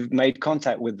 Once you've made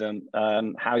contact with them,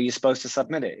 how are you supposed to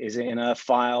submit it? Is it in a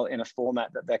file, in a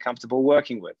format that they're comfortable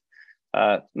working with?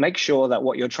 Make sure that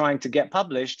what you're trying to get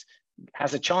published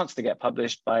has a chance to get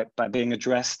published by being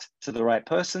addressed to the right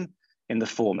person in the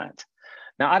format.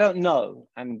 Now, I don't know,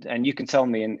 and you can tell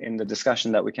me in the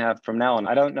discussion that we can have from now on,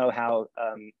 I don't know how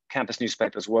campus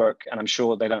newspapers work, and I'm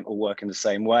sure they don't all work in the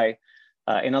same way.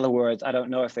 In other words, I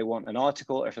don't know if they want an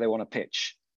article or if they want a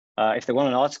pitch. If they want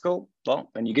an article,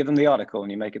 well, then you give them the article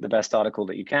and you make it the best article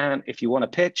that you can. If you want a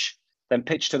pitch, then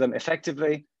pitch to them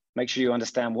effectively. Make sure you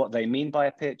understand what they mean by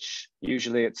a pitch.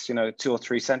 Usually it's, you know, 2 or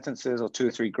 3 sentences or 2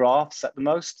 or 3 graphs at the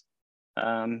most.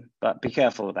 But be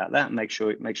careful about that. Make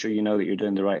sure you know that you're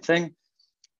doing the right thing.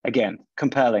 Again,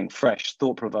 compelling, fresh,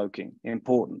 thought-provoking,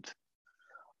 important.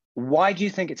 Why do you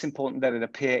think it's important that it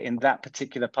appear in that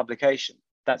particular publication?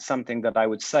 That's something that I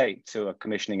would say to a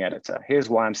commissioning editor. Here's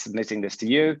why I'm submitting this to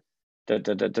you. In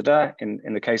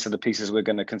the case of the pieces we're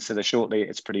going to consider shortly,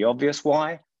 it's pretty obvious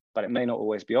why, but it may not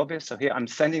always be obvious. So here, I'm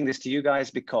sending this to you guys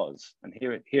because, and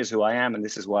here's who I am, and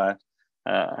this is why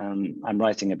I'm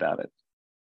writing about it.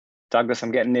 Douglas,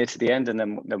 I'm getting near to the end, and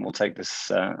then we'll take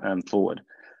this forward.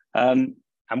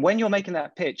 And when you're making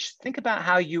that pitch, think about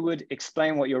how you would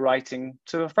explain what you're writing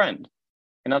to a friend.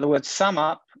 In other words, sum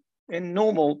up in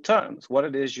normal terms what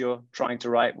it is you're trying to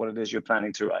write, what it is you're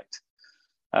planning to write.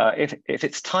 If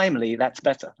it's timely, that's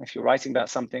better. If you're writing about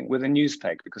something with a news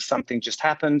peg because something just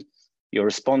happened, you're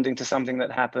responding to something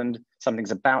that happened,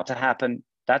 something's about to happen,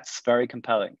 that's very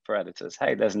compelling for editors.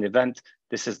 Hey, there's an event,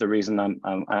 this is the reason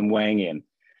I'm weighing in.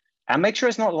 And make sure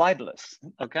it's not libelous,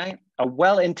 okay? A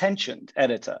well-intentioned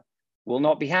editor will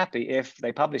not be happy if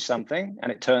they publish something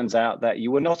and it turns out that you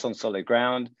were not on solid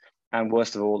ground, and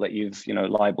worst of all, that you've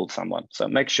libeled someone. So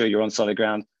make sure you're on solid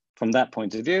ground from that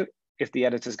point of view. If the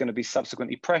editor is going to be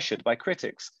subsequently pressured by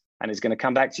critics and is going to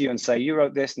come back to you and say, you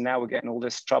wrote this, and now we're getting all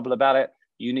this trouble about it,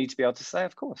 you need to be able to say,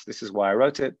 of course, this is why I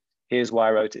wrote it. Here's why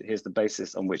I wrote it. Here's the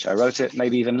basis on which I wrote it.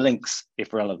 Maybe even links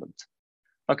if relevant.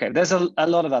 Okay, there's a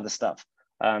lot of other stuff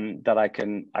that I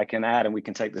can add, and we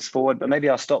can take this forward, but maybe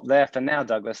I'll stop there for now,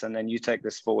 Douglas, and then you take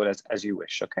this forward as you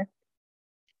wish, okay?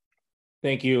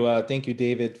 Thank you,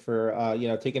 David, for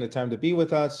taking the time to be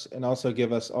with us and also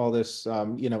give us all this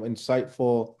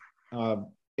insightful,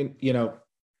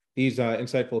 these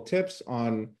insightful tips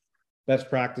on best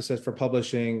practices for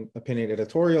publishing opinion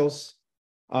editorials.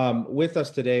 With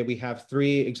us today, we have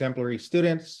 3 exemplary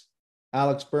students: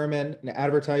 Alex Berman, an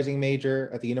advertising major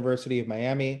at the University of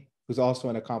Miami, who's also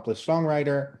an accomplished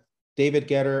songwriter; David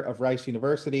Getter of Rice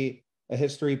University, a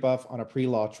history buff on a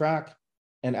pre-law track;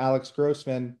 and Alex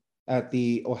Grossman at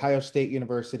the Ohio State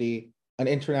University, an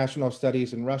international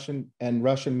studies in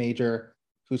Russian major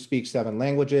who speaks 7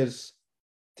 languages.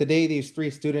 Today, these 3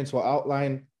 students will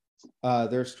outline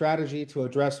their strategy to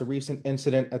address a recent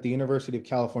incident at the University of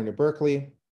California,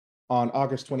 Berkeley. On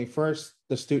August 21st,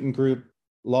 the student group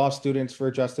Law Students for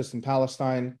Justice in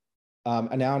Palestine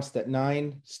announced that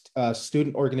 9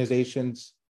 student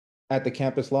organizations at the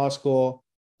campus law school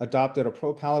adopted a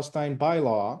pro-Palestine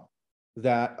bylaw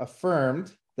that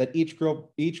affirmed that each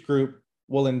group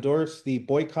will endorse the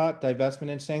boycott, divestment,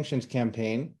 and sanctions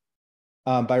campaign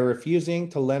by refusing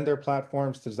to lend their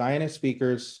platforms to Zionist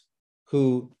speakers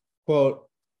who, quote,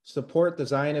 support the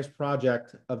Zionist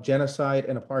project of genocide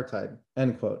and apartheid,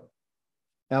 end quote.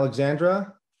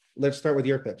 Alexandra, let's start with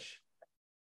your pitch.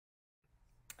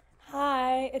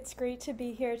 Hi, it's great to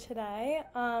be here today.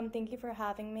 Thank you for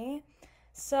having me.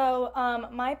 So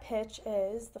my pitch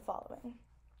is the following.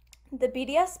 The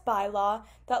BDS bylaw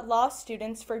that Law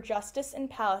Students for Justice in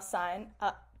Palestine,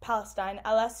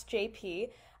 LSJP,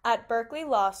 at Berkeley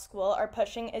Law School are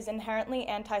pushing is inherently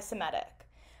anti-Semitic.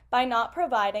 By not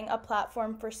providing a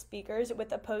platform for speakers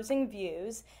with opposing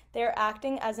views, they are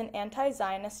acting as an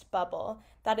anti-Zionist bubble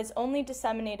that is only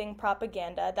disseminating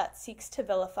propaganda that seeks to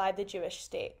vilify the Jewish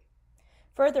state.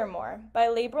 Furthermore, by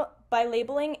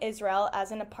labeling Israel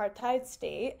as an apartheid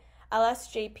state,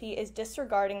 LSJP is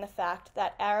disregarding the fact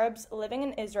that Arabs living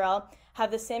in Israel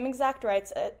have the same exact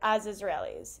rights as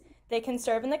Israelis. They can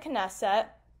serve in the Knesset,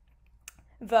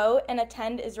 vote, and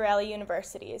attend Israeli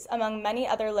universities, among many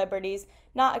other liberties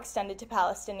not extended to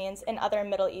Palestinians in other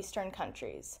Middle Eastern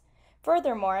countries.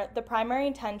 Furthermore, the primary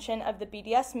intention of the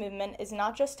BDS movement is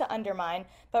not just to undermine,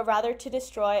 but rather to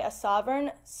destroy a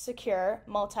sovereign, secure,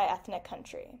 multi-ethnic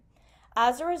country.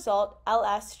 As a result,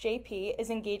 LSJP is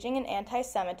engaging in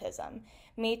anti-Semitism,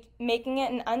 making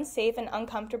it an unsafe and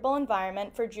uncomfortable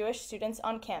environment for Jewish students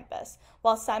on campus,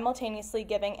 while simultaneously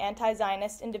giving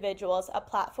anti-Zionist individuals a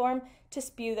platform to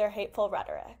spew their hateful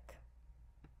rhetoric.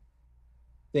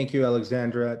 Thank you,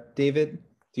 Alexandra. David,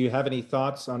 do you have any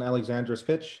thoughts on Alexandra's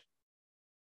pitch?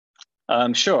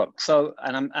 Sure. So,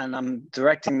 and I'm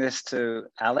directing this to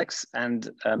Alex and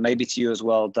maybe to you as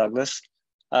well, Douglas.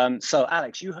 So,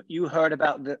 Alex, you heard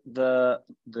about the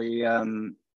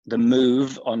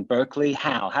move on Berkeley.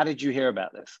 How did you hear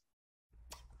about this?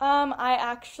 I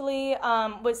actually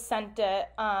was sent it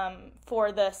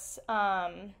for this.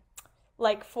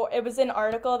 It was an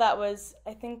article that was,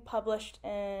 I think, published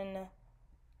in.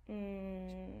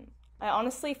 I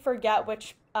honestly forget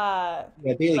which.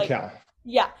 Daily Cal.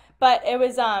 Yeah, but it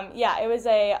was it was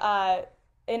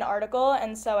an article,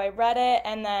 and so I read it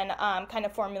and then kind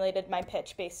of formulated my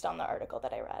pitch based on the article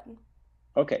that I read.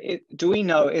 Okay, do we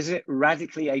know, is it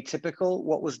radically atypical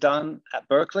what was done at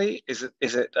Berkeley? Is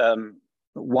it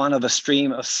one of a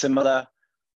stream of similar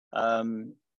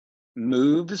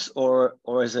moves, or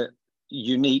is it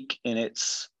unique in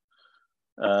its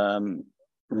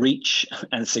reach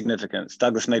and significance?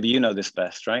 Douglas, maybe you know this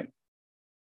best, right?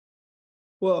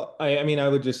 Well, I mean, I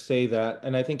would just say that,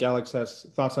 and I think Alex has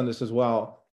thoughts on this as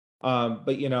well.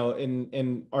 But you know,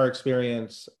 in our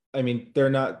experience, I mean,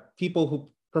 they're not people who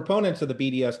proponents of the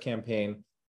BDS campaign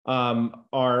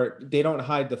they don't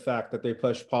hide the fact that they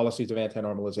push policies of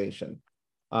anti-normalization.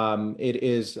 It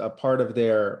is a part of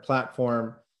their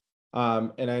platform,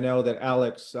 and I know that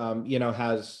Alex,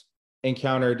 has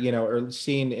encountered, or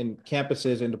seen in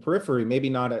campuses in the periphery,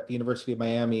 maybe not at the University of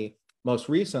Miami most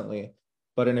recently,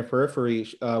 but in a periphery,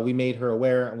 we made her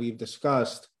aware, and we've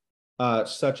discussed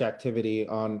such activity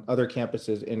on other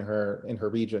campuses in her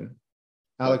region.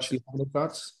 Alex, do you have any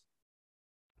thoughts?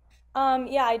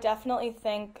 Yeah, I definitely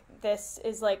think this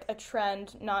is like a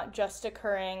trend, not just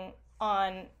occurring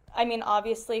on. I mean,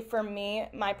 obviously for me,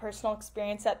 my personal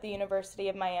experience at the University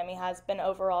of Miami has been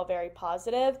overall very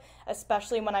positive,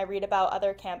 especially when I read about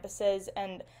other campuses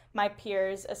and my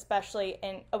peers, especially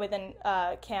within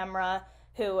Camera,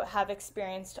 who have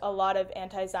experienced a lot of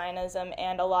anti-Zionism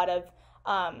and a lot of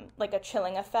a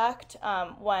chilling effect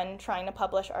when trying to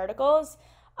publish articles.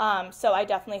 So I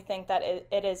definitely think that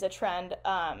it is a trend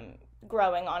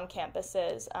growing on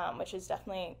campuses, which is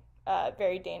definitely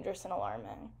very dangerous and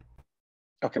alarming.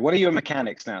 Okay, what are your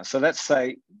mechanics now? So let's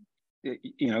say,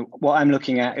 what I'm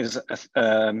looking at is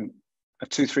a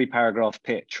 2-3 paragraph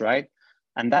pitch, right?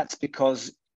 And that's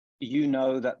because you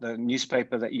know that the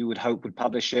newspaper that you would hope would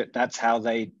publish it, that's how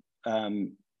they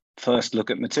first look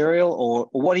at material, or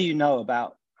what do you know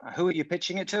about who are you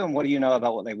pitching it to, and what do you know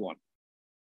about what they want?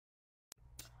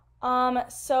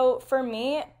 So for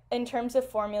me, in terms of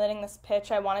formulating this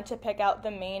pitch, I wanted to pick out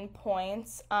the main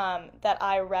points that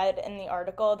I read in the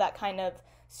article that kind of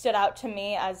stood out to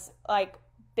me as like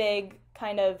big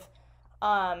kind of,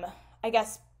 I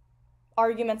guess,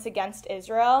 arguments against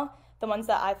Israel, the ones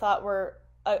that I thought were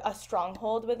a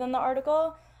stronghold within the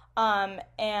article.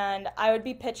 And I would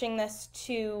be pitching this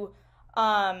to,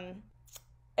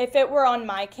 if it were on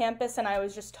my campus and I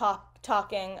was just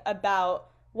talking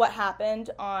about what happened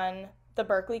on the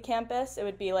Berkeley campus, it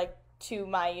would be like to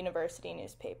my university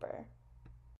newspaper.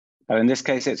 Oh, in this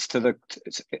case, it's to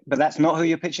but that's not who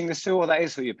you're pitching this to, or that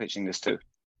is who you're pitching this to?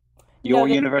 Your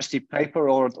university paper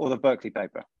or the Berkeley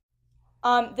paper?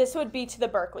 This would be to the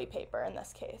Berkeley paper in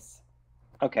this case.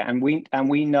 Okay, and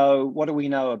we know, what do we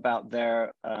know about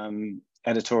their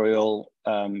editorial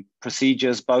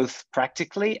procedures, both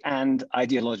practically and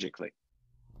ideologically?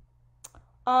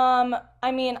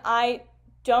 I mean, I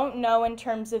don't know in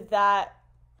terms of that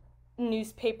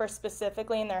newspaper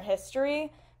specifically in their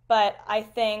history, but I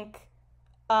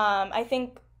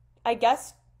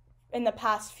guess in the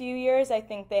past few years, I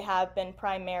think they have been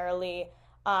primarily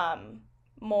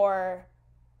more,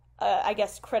 I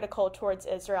guess, critical towards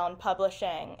Israel and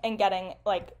publishing and getting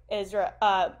like Israel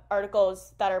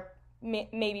articles that are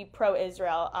maybe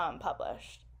pro-Israel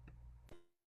published.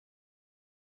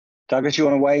 Douglas, you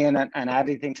want to weigh in and add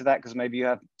anything to that, because maybe you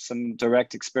have some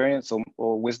direct experience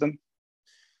or wisdom?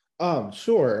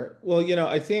 Sure. Well,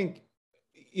 I think,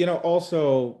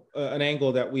 also an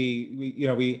angle that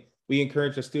we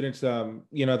encourage the students,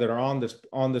 that are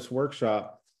on this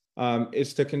workshop,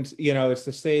 is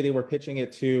to say they were pitching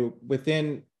it to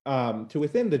within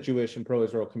the Jewish and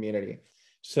pro-Israel community.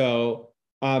 So,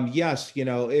 yes,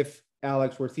 if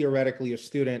Alex were theoretically a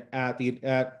student at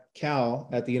Cal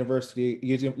at the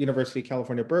University of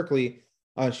California, Berkeley,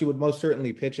 she would most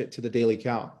certainly pitch it to the Daily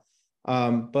Cal.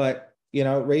 But, you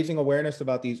know, raising awareness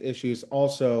about these issues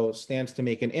also stands to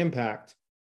make an impact.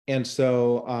 And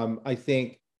so I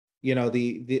think, you know,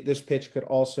 this pitch could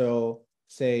also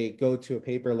say, go to a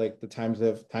paper like the Times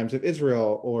of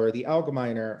Israel or the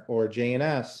Allgemeiner or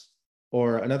JNS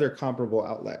or another comparable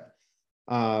outlet.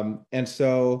 And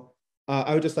so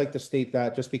I would just like to state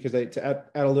that just because to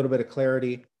add a little bit of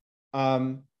clarity.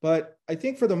 But I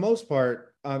think for the most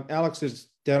part, Alex is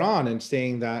dead on in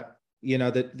saying that, you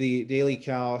know, that the Daily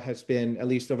Cal has been, at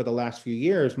least over the last few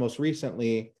years, most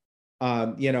recently,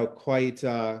 you know, quite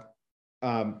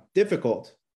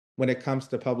difficult when it comes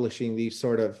to publishing these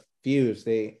sort of views.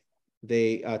 They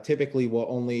typically will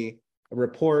only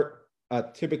report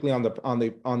typically on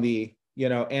the you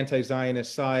know,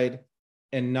 anti-Zionist side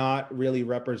and not really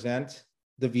represent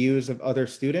the views of other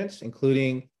students,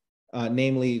 including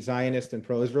namely Zionist and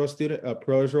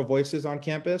pro-Israel voices on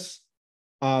campus.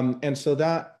 And so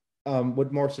that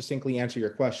would more succinctly answer your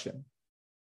question.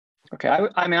 Okay,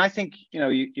 I mean, I think, you know,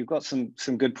 you've got some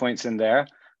good points in there.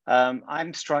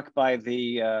 I'm struck by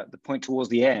the point towards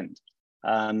the end,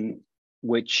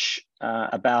 which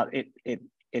about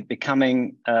it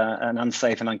becoming an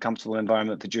unsafe and uncomfortable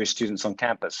environment for Jewish students on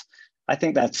campus. I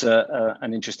think that's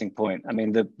an interesting point. I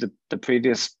mean, the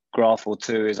previous graph or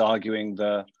two is arguing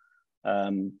the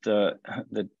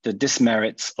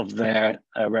dismerits of their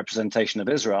representation of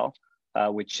Israel,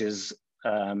 which is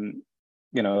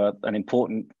you know, an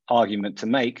important argument to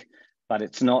make, but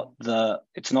it's not the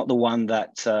one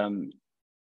that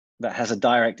that has a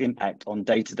direct impact on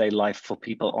day-to-day life for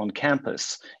people on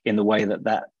campus in the way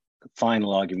that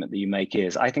final argument that you make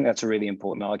is. I think that's a really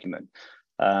important argument.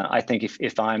 I think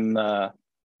if I'm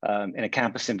in a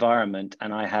campus environment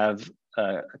and I have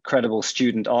a credible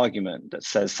student argument that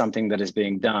says something that is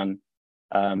being done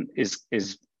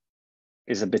is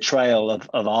a betrayal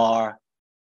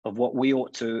of what we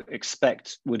ought to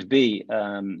expect would be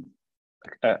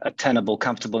a tenable,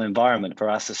 comfortable environment for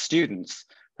us as students,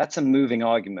 that's a moving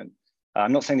argument.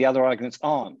 I'm not saying the other arguments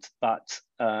aren't, but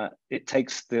it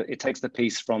takes the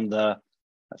piece from a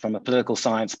political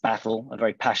science battle, a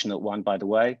very passionate one, by the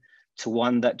way, to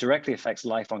one that directly affects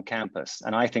life on campus.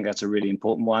 And I think that's a really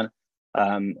important one.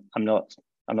 I'm not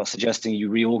suggesting you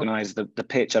reorganize the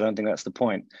pitch. I don't think that's the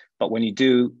point. But when you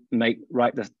do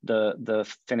write the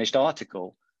finished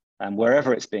article, and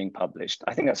wherever it's being published,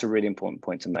 I think that's a really important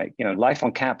point to make. You know, life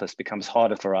on campus becomes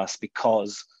harder for us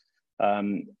because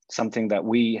something that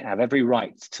we have every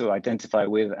right to identify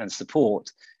with and support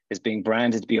is being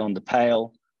branded beyond the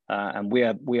pale, and we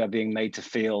are being made to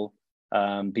feel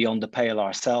beyond the pale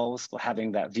ourselves for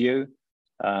having that view.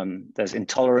 There's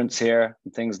intolerance here,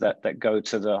 and things that go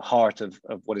to the heart of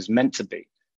what is meant to be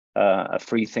a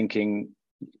free-thinking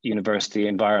university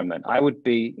environment. I'd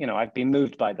be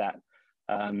moved by that.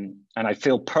 And I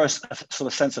feel a sort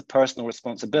of sense of personal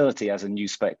responsibility as a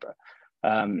newspaper.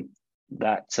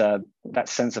 That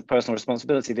sense of personal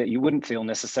responsibility that you wouldn't feel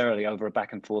necessarily over a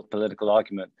back and forth political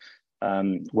argument,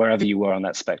 wherever you were on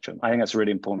that spectrum. I think that's a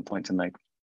really important point to make.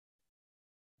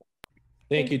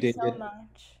 Thank you, David. So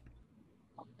much.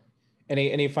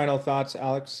 Any final thoughts,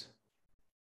 Alex?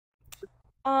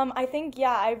 I think,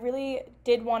 yeah, I really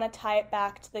did want to tie it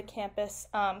back to the campus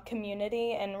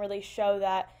community and really show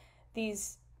that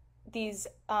these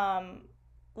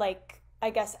like, I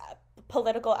guess,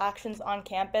 political actions on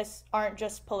campus aren't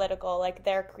just political, like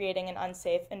they're creating an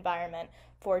unsafe environment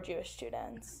for Jewish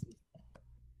students.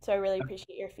 So I really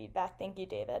appreciate your feedback. Thank you,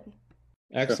 David.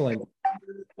 Excellent.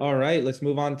 All right, let's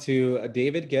move on to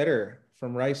David Getter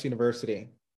from Rice University.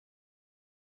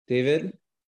 David?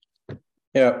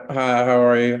 Yeah, hi, how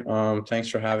are you? Thanks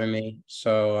for having me.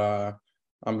 So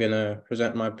I'm gonna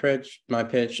present my pitch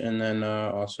and then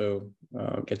also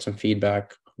get some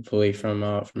feedback, hopefully from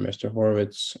Mr.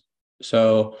 Horovitz.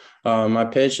 So my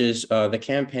pitch is the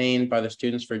campaign by the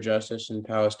Students for Justice in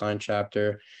Palestine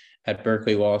chapter at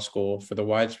Berkeley Law School for the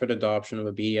widespread adoption of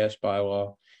a BDS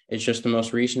bylaw is just the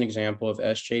most recent example of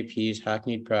SJP's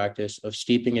hackneyed practice of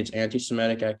steeping its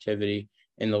anti-Semitic activity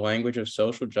in the language of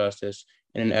social justice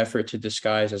in an effort to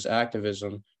disguise as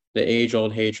activism the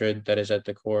age-old hatred that is at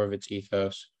the core of its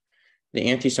ethos. The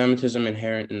anti-Semitism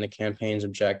inherent in the campaign's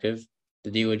objective,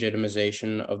 the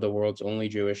delegitimization of the world's only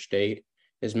Jewish state,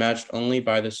 is matched only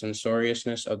by the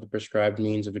censoriousness of the prescribed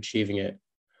means of achieving it.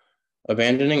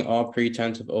 Abandoning all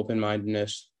pretense of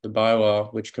open-mindedness, the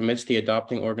bylaw, which commits the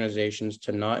adopting organizations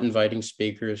to not inviting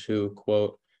speakers who,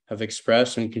 quote, have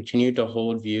expressed and continue to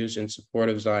hold views in support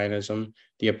of Zionism,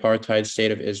 the apartheid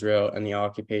state of Israel, and the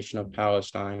occupation of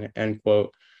Palestine, end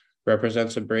quote,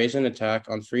 represents a brazen attack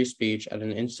on free speech at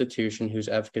an institution whose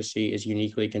efficacy is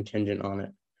uniquely contingent on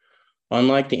it.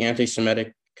 Unlike the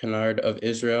anti-Semitic canard of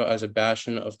Israel as a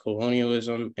bastion of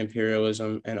colonialism,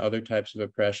 imperialism, and other types of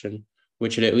oppression,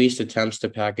 which it at least attempts to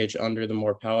package under the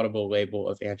more palatable label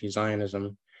of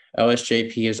anti-Zionism,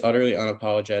 LSJP is utterly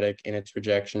unapologetic in its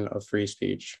rejection of free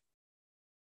speech.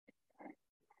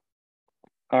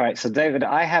 All right, so David,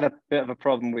 I had a bit of a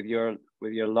problem with your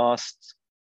last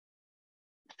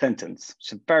sentence.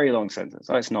 It's a very long sentence.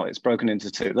 Oh, it's not. It's broken into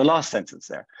two. The last sentence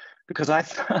there, because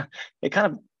it kind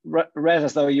of read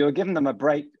as though you were giving them a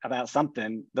break about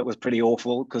something that was pretty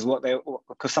awful because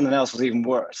something else was even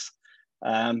worse.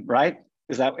 Right?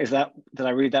 Is that did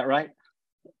I read that right?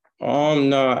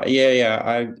 No,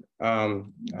 yeah.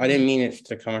 I didn't mean it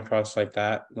to come across like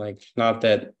that. Like, not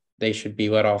that they should be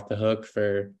let off the hook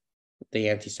for the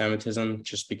anti-Semitism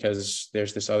just because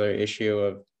there's this other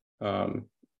issue of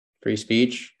free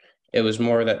speech. It was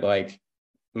more that like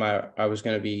I was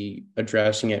going to be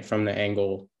addressing it from the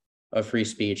angle of free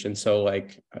speech, and so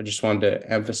like I just wanted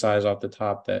to emphasize off the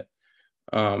top that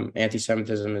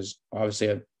anti-Semitism is obviously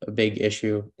a big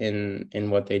issue in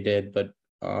what they did, but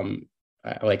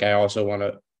I also want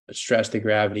to stress the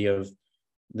gravity of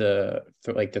the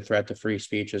threat to free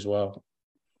speech as well.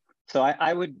 So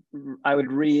I would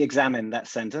re-examine that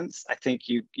sentence. I think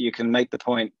you can make the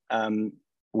point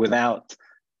without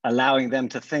allowing them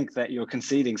to think that you're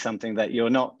conceding something that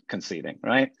you're not conceding,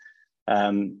 right?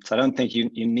 So I don't think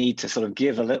you need to sort of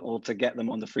give a little to get them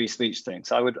on the free speech thing.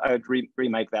 So I would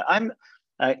remake that.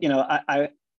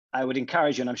 I would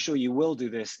encourage you, and I'm sure you will do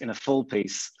this in a full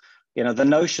piece. The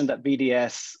notion that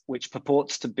BDS, which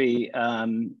purports to be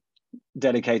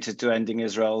dedicated to ending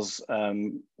Israel's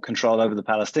control over the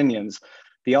Palestinians,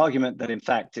 the argument that in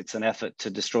fact it's an effort to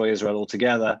destroy Israel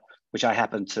altogether, which I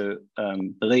happen to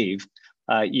believe,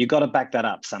 you got to back that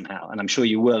up somehow, and I'm sure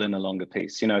you will in a longer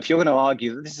piece. If you're going to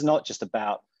argue that this is not just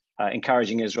about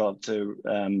encouraging Israel to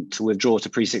withdraw to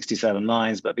pre-67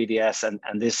 lines, but BDS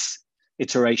and this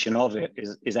iteration of it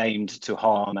is aimed to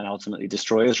harm and ultimately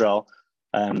destroy Israel,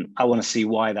 I want to see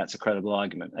why that's a credible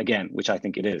argument, again, which I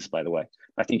think it is, by the way.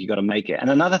 I think you got to make it. And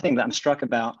another thing that I'm struck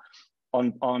about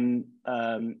on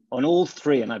all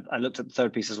three, and I looked at the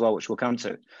third piece as well, which we'll come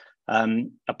to,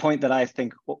 a point that I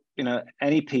think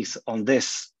any piece on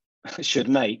this should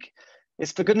make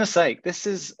is, for goodness sake, this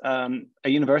is a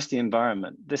university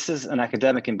environment. This is an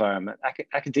academic environment.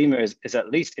 Academia is at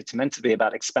least, it's meant to be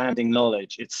about expanding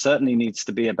knowledge. It certainly needs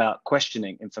to be about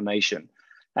questioning information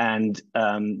and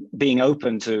being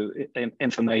open to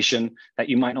information that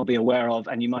you might not be aware of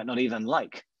and you might not even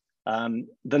like. The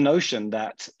notion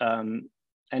that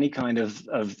any kind of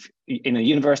in a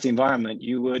university environment,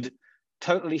 you would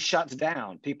totally shut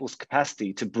down people's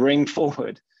capacity to bring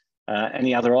forward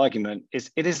any other argument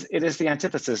it is the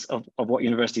antithesis of what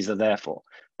universities are there for.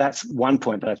 That's one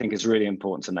point that I think is really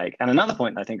important to make. And another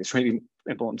point that I think is really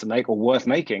important to make, or worth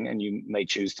making, and you may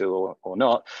choose to or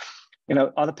not,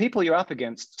 are the people you're up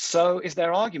against, so is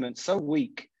their argument so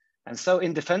weak and so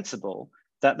indefensible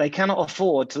that they cannot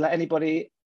afford to let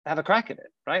anybody have a crack at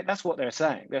it, right? That's what they're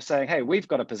saying. They're saying, hey, we've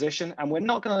got a position and we're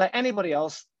not going to let anybody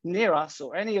else near us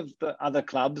or any of the other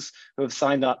clubs who have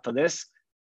signed up for this,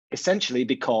 essentially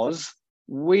because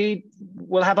we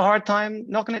will have a hard time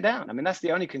knocking it down. I mean, that's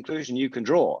the only conclusion you can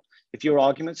draw. If your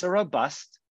arguments are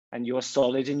robust and you're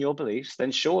solid in your beliefs,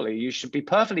 then surely you should be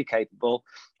perfectly capable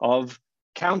of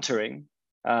countering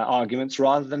arguments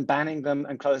rather than banning them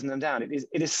and closing them down.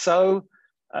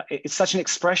 It's such an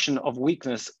expression of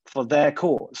weakness for their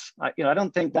cause. I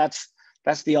don't think that's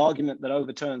the argument that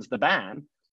overturns the ban,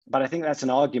 but I think that's an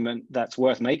argument that's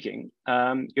worth making.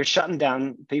 You're shutting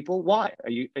down people. Why are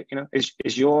you?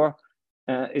 Is your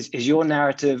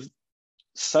narrative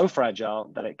so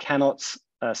fragile that it cannot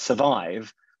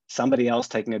survive somebody else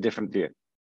taking a different view?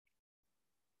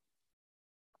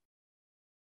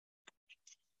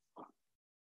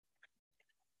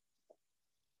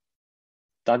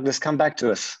 Douglas, come back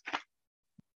to us.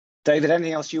 David,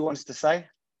 anything else you wanted to say?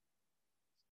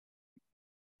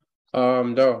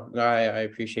 No, I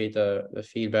appreciate the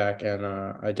feedback, and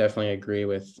I definitely agree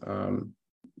with.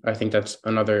 I think that's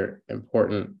another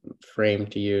important frame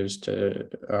to use to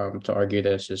argue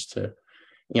this, is to,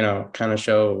 kind of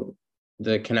show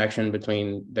the connection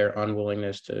between their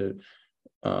unwillingness to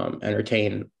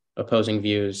entertain opposing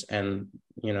views and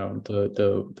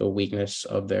the weakness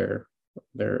of their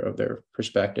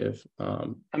perspective.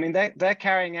 I mean, they're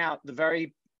carrying out the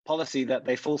very policy that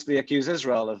they falsely accuse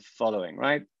Israel of following,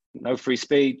 right? No free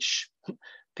speech,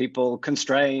 people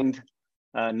constrained,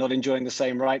 not enjoying the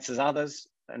same rights as others.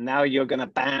 And now you're going to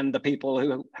ban the people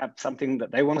who have something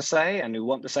that they want to say and who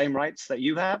want the same rights that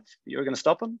you have. You're going to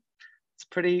stop them. It's a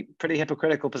pretty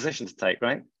hypocritical position to take,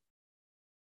 right?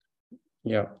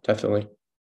 Yeah, definitely.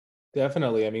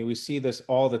 Definitely. I mean, we see this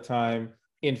all the time.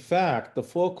 In fact, the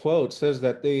full quote says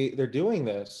that they're doing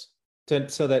this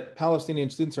so that Palestinian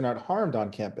students are not harmed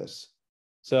on campus.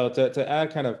 So to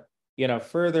add kind of,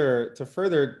 further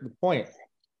the point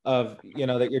of,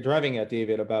 that you're driving at,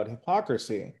 David, about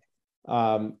hypocrisy,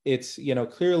 it's,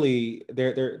 clearly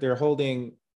they're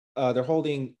holding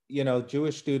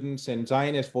Jewish students and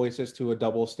Zionist voices to a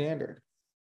double standard,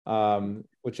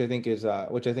 which I think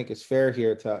is fair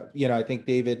here. I think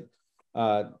David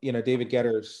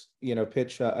Getter's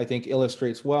pitch, I think,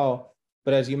 illustrates well.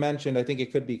 But as you mentioned, I think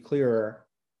it could be clearer,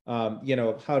 how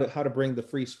to bring the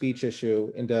free speech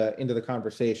issue into the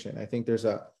conversation. I think there's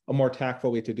a more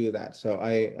tactful way to do that. So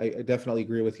I definitely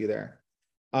agree with you there.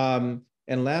 And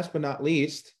last but not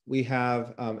least, we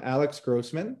have Alex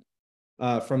Grossman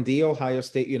from The Ohio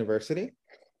State University.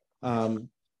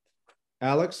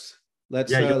 Alex,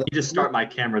 let's... let me just start my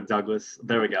camera, Douglas.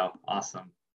 There we go. Awesome.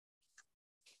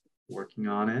 Working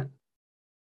on it.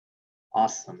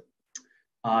 Awesome.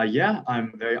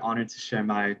 I'm very honored to share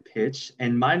my pitch,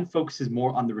 and mine focuses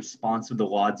more on the response of the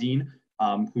law dean,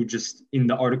 who just, in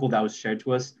the article that was shared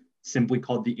to us, simply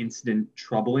called the incident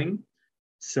troubling.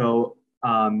 So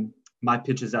my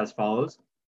pitch is as follows.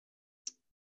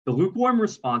 The lukewarm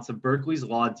response of Berkeley's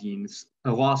law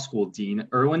school dean,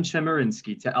 Erwin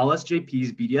Chemerinsky, to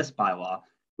LSJP's BDS bylaw,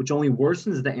 which only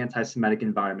worsens the anti-Semitic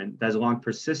environment that has long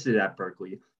persisted at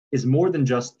Berkeley, is more than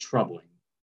just troubling.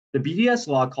 The BDS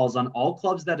law calls on all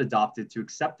clubs that adopt it to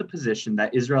accept the position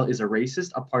that Israel is a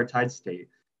racist apartheid state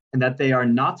and that they are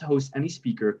not to host any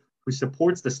speaker who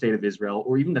supports the state of Israel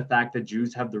or even the fact that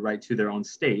Jews have the right to their own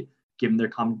state, given their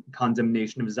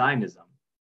condemnation of Zionism.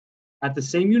 At the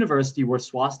same university where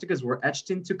swastikas were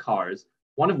etched into cars,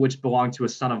 one of which belonged to a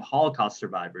son of Holocaust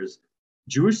survivors,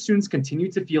 Jewish students continue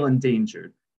to feel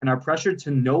endangered and are pressured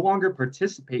to no longer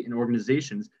participate in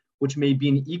organizations which may be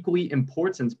an equally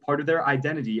important part of their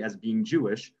identity as being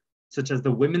Jewish, such as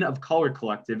the Women of Color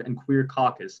Collective and Queer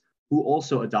Caucus, who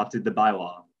also adopted the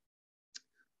bylaw.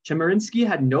 Chemerinsky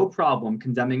had no problem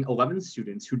condemning 11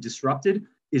 students who disrupted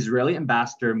Israeli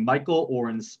Ambassador Michael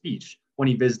Oren's speech when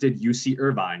he visited UC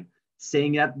Irvine,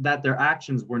 saying that their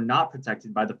actions were not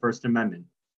protected by the First Amendment.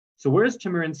 So where is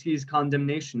Chemerinsky's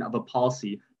condemnation of a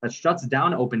policy that shuts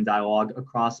down open dialogue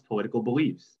across political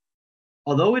beliefs?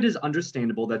 Although it is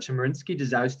understandable that Chemerinsky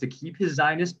desires to keep his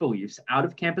Zionist beliefs out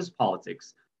of campus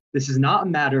politics, this is not a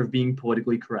matter of being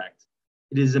politically correct.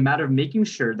 It is a matter of making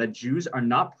sure that Jews are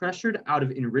not pressured out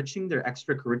of enriching their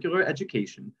extracurricular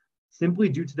education simply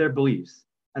due to their beliefs,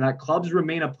 and that clubs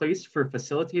remain a place for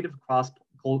facilitative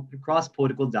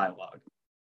cross-political dialogue.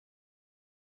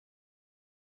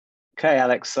 Okay,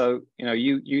 Alex. So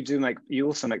you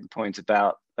also make the point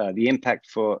about the impact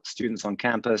for students on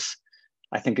campus.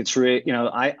 I think it's really,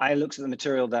 I looked at the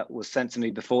material that was sent to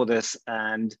me before this,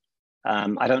 and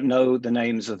I don't know the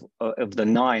names of the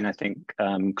 9, I think,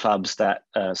 clubs that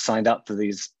signed up for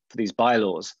these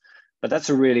bylaws. But that's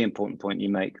a really important point you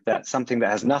make. That's something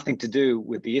that has nothing to do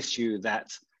with the issue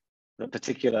that the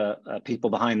particular people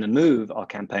behind the move are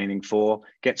campaigning for,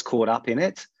 gets caught up in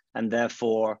it, and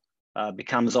therefore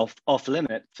becomes off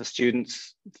limit for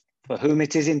students for whom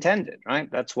it is intended, right?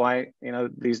 That's why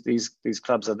these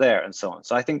clubs are there and so on.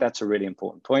 So I think that's a really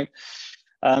important point.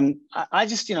 I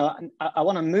just I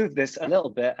want to move this a little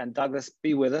bit, and Douglas,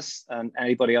 be with us, and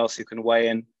anybody else who can weigh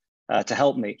in to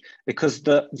help me, because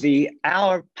the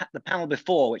panel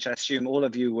before, which I assume all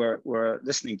of you were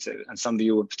listening to, and some of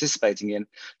you were participating in,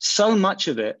 so much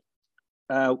of it,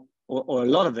 or a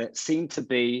lot of it, seemed to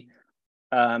be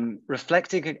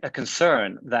reflecting a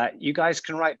concern that you guys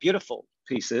can write beautiful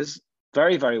pieces,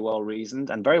 very, very well reasoned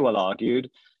and very well argued,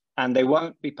 and they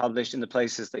won't be published in the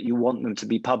places that you want them to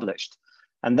be published.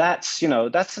 And that's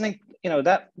something,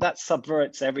 that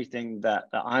subverts everything that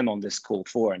I'm on this call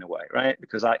for, in a way, right?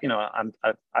 Because I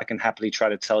can happily try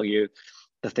to tell you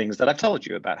the things that I've told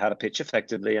you about how to pitch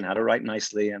effectively and how to write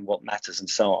nicely and what matters and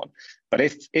so on. But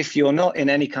if you're not in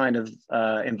any kind of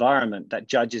environment that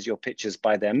judges your pitches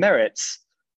by their merits,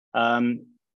 the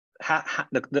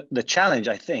challenge,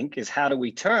 I think, is how do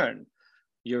we turn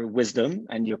your wisdom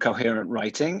and your coherent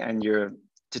writing and your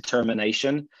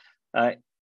determination,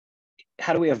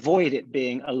 how do we avoid it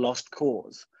being a lost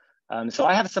cause? So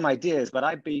I have some ideas, but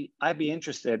I'd be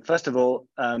interested. First of all,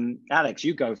 Alex,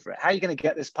 you go for it. How are you going to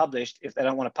get this published if they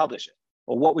don't want to publish it?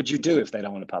 Or what would you do if they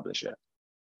don't want to publish it?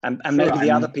 And sure, maybe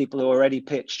the other people who already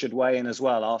pitched should weigh in as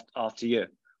well after you.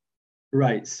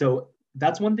 Right. So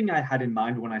that's one thing I had in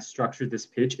mind when I structured this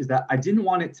pitch, is that I didn't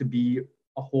want it to be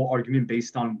a whole argument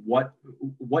based on what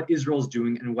Israel's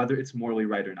doing and whether it's morally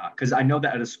right or not. Because I know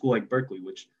that at a school like Berkeley,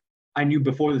 which I knew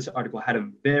before this article had a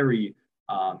very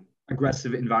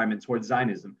aggressive environment towards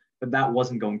Zionism, but that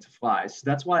wasn't going to fly. So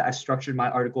that's why I structured my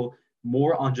article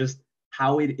more on just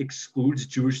how it excludes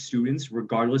Jewish students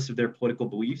regardless of their political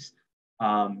beliefs.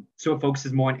 So it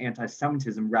focuses more on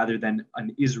anti-Semitism rather than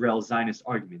an Israel Zionist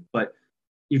argument. But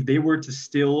if they were to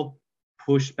still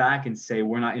push back and say,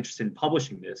 we're not interested in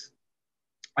publishing this,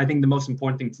 I think the most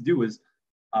important thing to do is,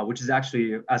 which is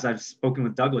actually, as I've spoken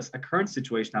with Douglas, a current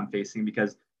situation I'm facing,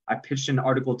 because I pitched an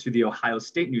article to the Ohio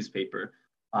State newspaper,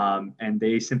 and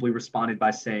they simply responded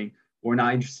by saying, we're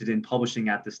not interested in publishing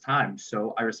at this time.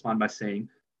 So I respond by saying,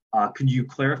 could you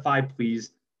clarify,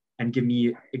 please, and give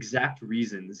me exact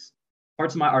reasons,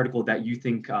 parts of my article that you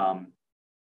think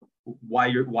why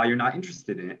you're not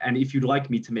interested in it, and if you'd like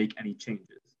me to make any changes.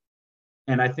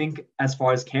 And I think as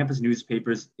far as campus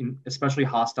newspapers, especially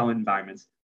hostile environments,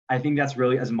 I think that's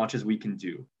really as much as we can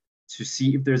do to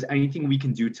see if there's anything we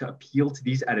can do to appeal to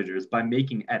these editors by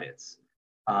making edits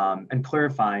and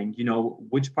clarifying,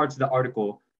 which parts of the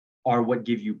article are what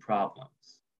give you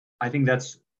problems. I think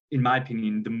that's, in my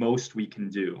opinion, the most we can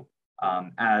do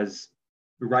as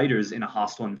writers in a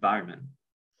hostile environment.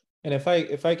 And if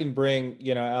I can bring,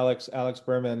 Alex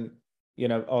Berman,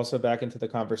 also back into the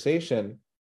conversation,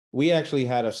 we actually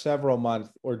had a several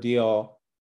month ordeal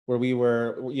where we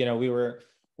were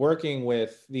working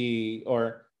with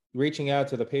reaching out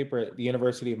to the paper at the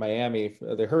University of Miami,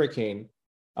 the Hurricane,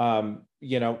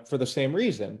 for the same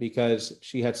reason, because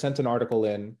she had sent an article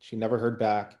in, she never heard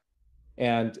back,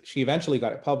 and she eventually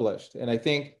got it published. And I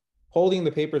think holding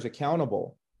the papers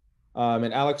accountable,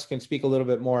 and Alex can speak a little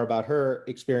bit more about her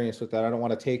experience with that. I don't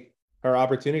want to take her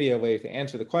opportunity away to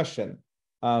answer the question.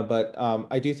 But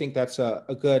I do think that's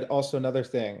a good, also another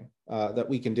thing that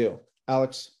we can do.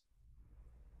 Alex?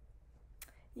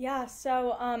 Yeah,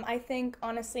 so I think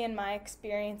honestly in my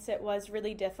experience it was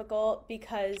really difficult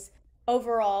because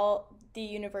overall the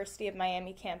University of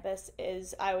Miami campus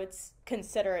I would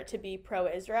consider it to be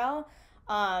pro-Israel.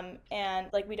 And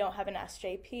like we don't have an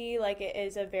SJP, like it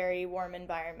is a very warm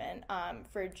environment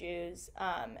for Jews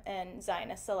and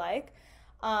Zionists alike.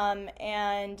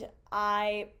 And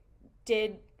I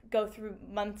did go through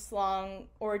a months-long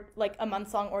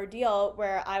ordeal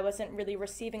where I wasn't really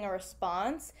receiving a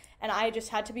response, and I just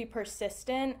had to be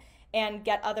persistent and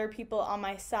get other people on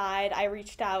my side. I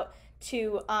reached out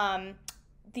to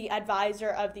the advisor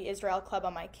of the Israel Club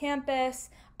on my campus,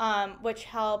 which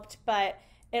helped, but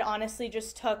it honestly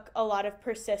just took a lot of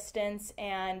persistence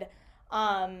and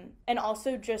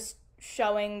also just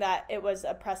showing that it was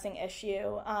a pressing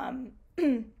issue.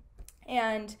 And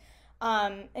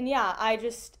yeah,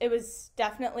 it was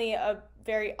definitely a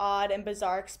very odd and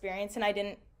bizarre experience, and I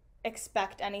didn't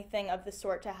expect anything of the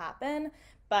sort to happen,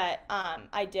 but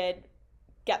I did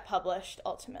get published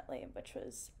ultimately, which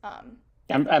was...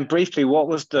 And briefly, what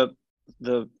was the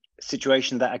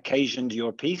situation that occasioned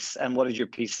your piece, and what did your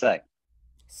piece say?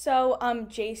 So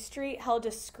J Street held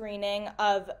a screening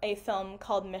of a film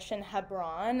called Mission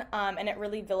Hebron, and it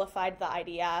really vilified the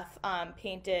IDF,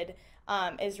 painted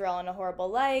Israel in a horrible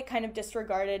light, kind of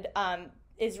disregarded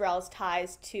Israel's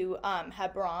ties to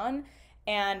Hebron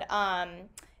and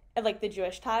like the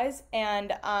Jewish ties,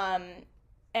 and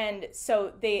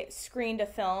so they screened a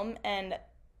film, and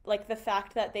like the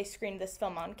fact that they screened this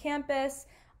film on campus,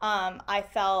 I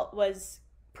felt was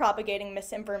propagating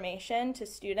misinformation to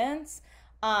students.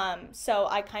 So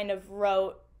I kind of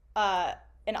wrote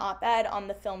an op-ed on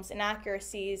the film's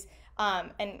inaccuracies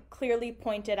and clearly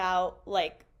pointed out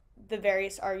like the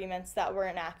various arguments that were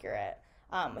inaccurate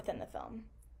within the film.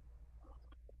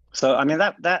 So, I mean,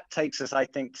 that takes us, I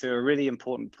think, to a really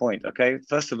important point, okay?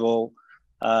 First of all,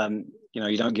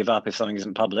 you don't give up if something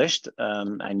isn't published,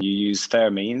 and you use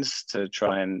fair means to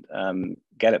try and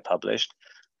get it published.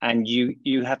 And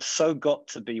you have so got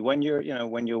to be, when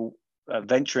you're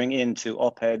venturing into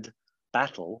op-ed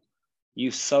battle,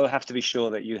 you so have to be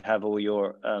sure that you have all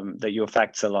your that your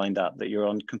facts are lined up, that you're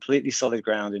on completely solid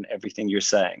ground in everything you're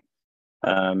saying,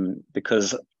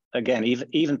 because again,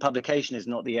 even publication is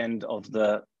not the end of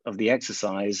the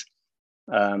exercise.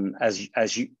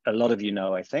 As a lot of you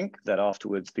know, I think that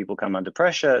afterwards people come under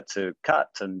pressure to cut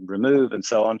and remove and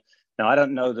so on. Now, I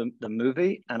don't know the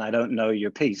movie and I don't know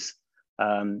your piece.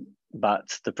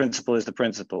 But the principle is the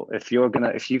principle. If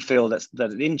you feel that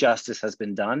an injustice has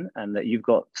been done and that you've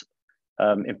got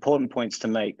important points to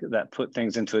make that put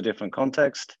things into a different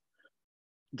context,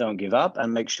 don't give up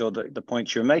and make sure that the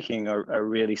points you're making are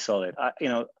really solid.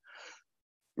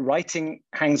 writing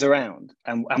hangs around,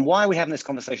 and why are we having this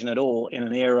conversation at all in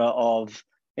an era of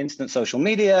instant social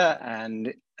media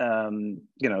and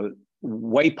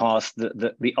way past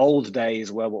the old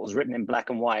days where what was written in black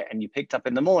and white and you picked up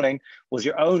in the morning was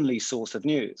your only source of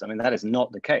news. I mean, that is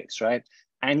not the case, right?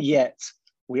 And yet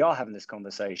we are having this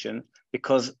conversation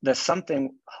because there's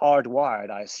something hardwired,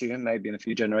 I assume, maybe in a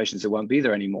few generations it won't be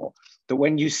there anymore, that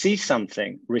when you see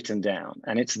something written down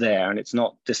and it's there and it's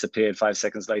not disappeared 5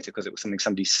 seconds later because it was something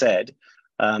somebody said,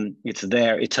 it's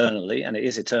there eternally, and it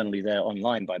is eternally there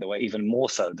online, by the way, even more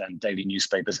so than daily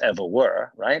newspapers ever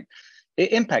were, right?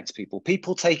 It impacts people.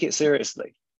 People take it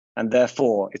seriously, and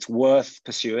therefore it's worth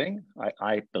pursuing.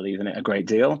 I believe in it a great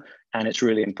deal, and it's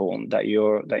really important that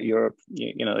your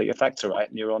facts are right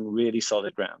and you're on really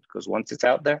solid ground, because once it's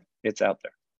out there, it's out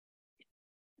there.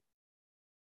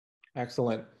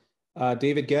 Excellent.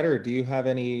 David Getter, do you have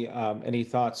any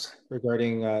thoughts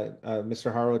regarding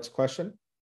Mr. Horowitz's question?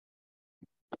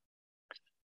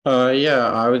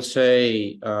 Yeah, I would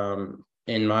say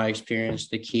in my experience,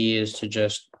 the key is to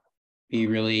just be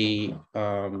really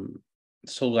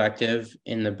selective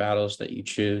in the battles that you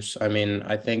choose. I mean,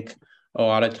 I think a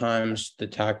lot of times the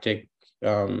tactic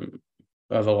of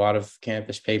a lot of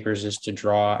campus papers is to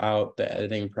draw out the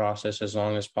editing process as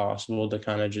long as possible to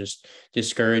kind of just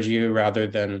discourage you rather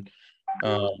than,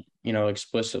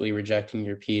 explicitly rejecting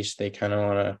your piece. They kind of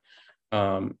want to,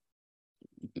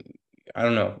 I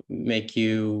don't know, make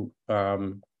you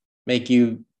kind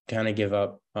of give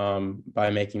up by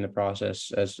making the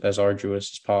process as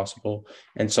arduous as possible.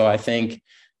 And so I think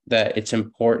that it's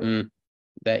important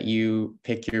that you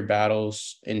pick your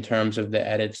battles in terms of the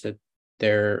edits that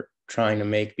they're trying to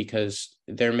make, because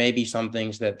there may be some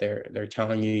things that they're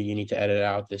telling you need to edit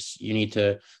out, this, you need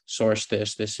to source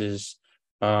this is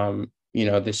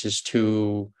this is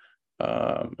too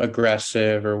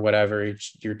aggressive or whatever,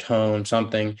 it's your tone,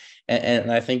 something. And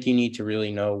I think you need to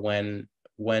really know when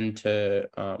to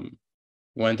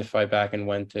fight back and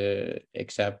when to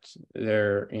accept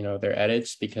their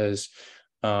edits, because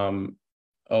a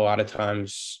lot of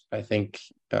times I think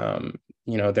they're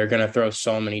going to throw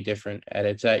so many different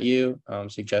edits at you,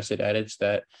 suggested edits,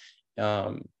 that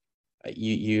you're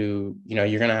going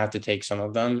to have to take some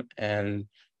of them. And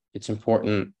it's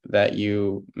important that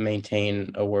you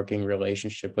maintain a working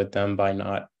relationship with them by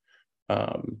not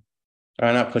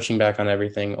pushing back on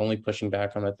everything, only pushing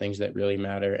back on the things that really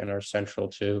matter and are central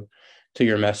to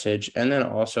your message. And then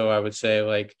also I would say,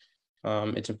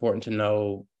 it's important to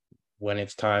know when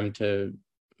it's time to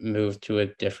move to a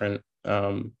different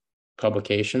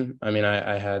publication. I mean,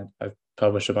 I've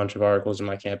published a bunch of articles in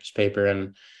my campus paper,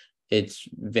 and it's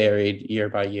varied year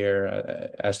by year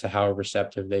as to how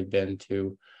receptive they've been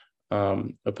to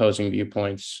opposing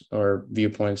viewpoints or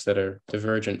viewpoints that are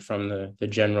divergent from the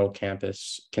general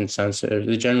campus consensus, or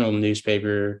the general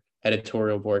newspaper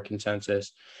editorial board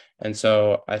consensus. And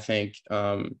so I think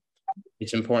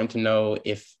it's important to know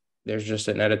if there's just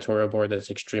an editorial board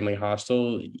that's extremely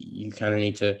hostile, you kind of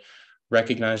need to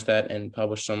recognize that and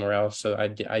publish somewhere else. So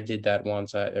I did that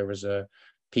once. There was a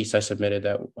piece I submitted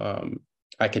that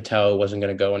I could tell it wasn't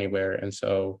going to go anywhere. And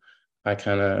so I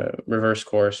kind of reversed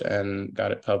course and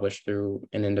got it published through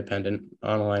an independent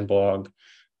online blog.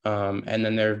 And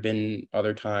then there have been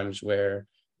other times where,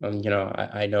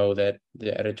 I know that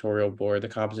the editorial board, the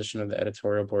composition of the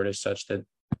editorial board is such that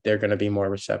they're going to be more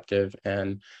receptive.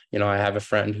 And, I have a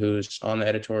friend who's on the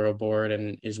editorial board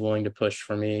and is willing to push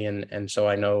for me. And so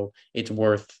I know it's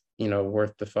worth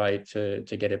the fight to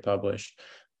get it published.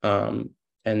 And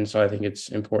so I think it's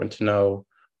important to know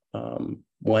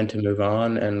when to move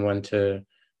on and when to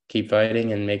keep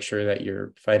fighting, and make sure that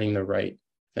you're fighting the right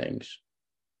things.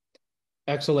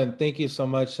 Excellent. Thank you so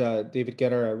much, David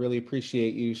Getter. I really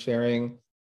appreciate you sharing.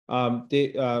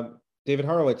 David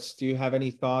Horowitz, do you have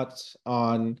any thoughts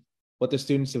on what the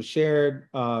students have shared?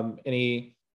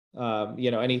 Any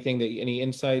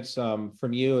insights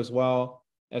from you as well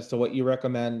as to what you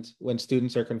recommend when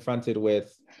students are confronted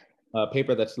with a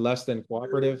paper that's less than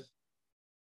cooperative?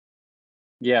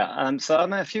 Yeah, so I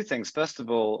mean, a few things. First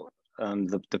of all,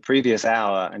 the previous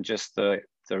hour and just the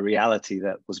reality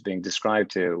that was being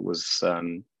described here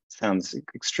sounds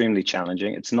extremely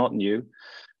challenging. It's not new.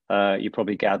 You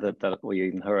probably gathered that, or you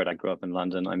even heard, I grew up in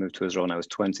London. I moved to Israel when I was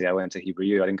 20. I went to Hebrew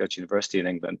U. I didn't go to university in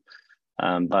England.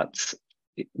 But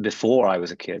before I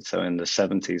was a kid, so in the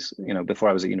 70s, before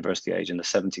I was at university age, in the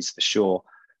 70s for sure,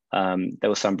 there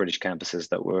were some British campuses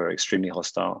that were extremely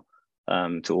hostile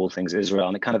to all things Israel,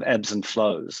 and it kind of ebbs and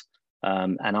flows.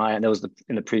 And there was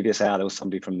in the previous hour, there was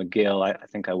somebody from McGill. I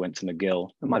think I went to McGill.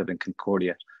 It might have been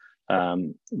Concordia,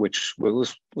 which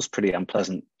was pretty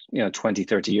unpleasant 20,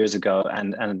 30 years ago.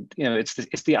 And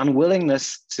it's the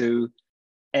unwillingness to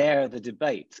air the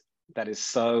debate that is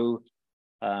so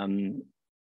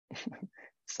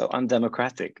so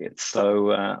undemocratic. It's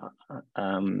so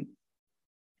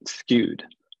skewed.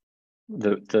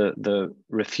 The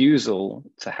refusal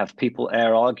to have people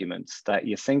air arguments that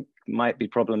you think might be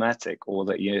problematic, or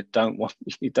that you don't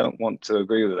want to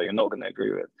agree with, or you're not going to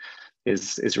agree with,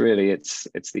 is really it's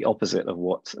the opposite of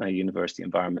what a university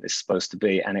environment is supposed to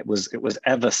be. And it was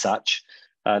ever such.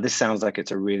 This sounds like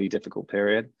it's a really difficult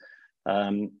period.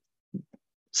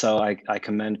 So I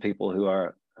commend people who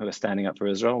are standing up for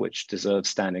Israel, which deserves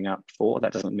standing up for.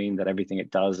 That doesn't mean that everything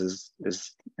it does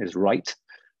is right.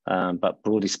 But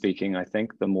broadly speaking, I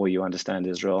think the more you understand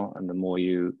Israel and the more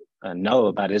you know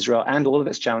about Israel and all of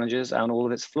its challenges and all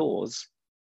of its flaws,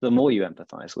 the more you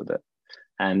empathize with it.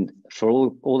 And for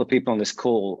all the people on this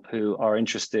call who are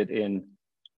interested in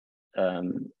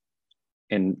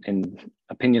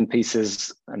opinion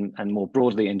pieces and more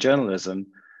broadly in journalism,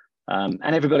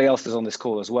 and everybody else is on this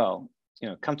call as well,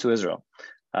 come to Israel.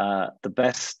 The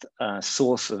best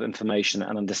source of information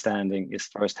and understanding is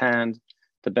firsthand.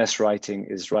 The best writing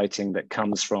is writing that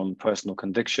comes from personal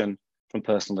conviction, from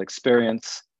personal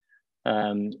experience.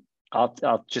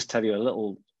 I'll just tell you a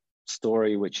little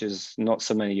story, which is not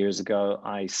so many years ago.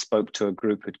 I spoke to a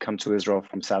group who'd come to Israel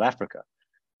from South Africa,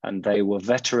 and they were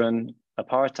veteran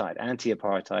apartheid,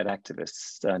 anti-apartheid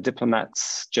activists,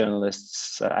 diplomats,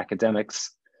 journalists,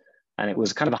 academics. And it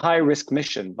was kind of a high-risk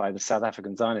mission by the South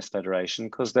African Zionist Federation,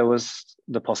 because there was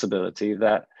the possibility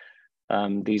that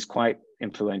these quite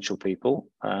influential people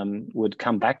would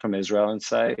come back from Israel and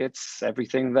say it's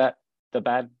everything that the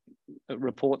bad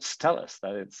reports tell us,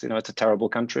 that it's a terrible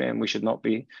country and we should not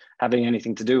be having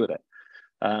anything to do with it.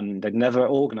 They'd never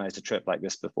organized a trip like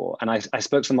this before. And I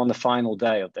spoke to them on the final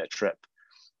day of their trip,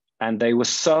 and they were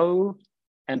so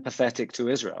empathetic to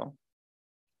Israel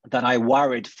that I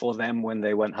worried for them when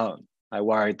they went home. I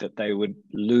worried that they would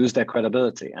lose their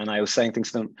credibility. And I was saying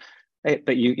things to them, hey,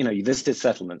 but you visited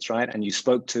settlements, right? And you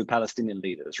spoke to Palestinian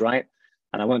leaders, right?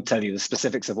 And I won't tell you the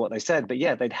specifics of what they said, but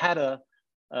yeah, they'd had a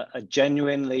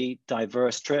genuinely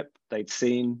diverse trip. They'd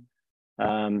seen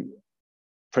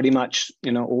pretty much,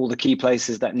 all the key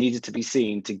places that needed to be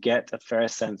seen to get a fair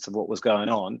sense of what was going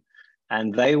on.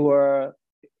 And they were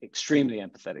extremely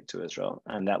empathetic to Israel.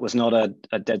 And that was not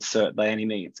a dead cert by any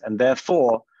means. And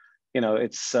therefore,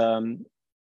 it's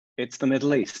the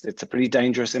Middle East. It's a pretty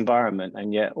dangerous environment.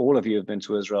 And yet all of you who have been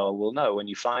to Israel will know when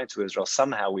you fly to Israel,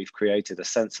 somehow we've created a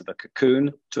sense of a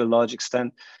cocoon to a large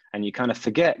extent. And you kind of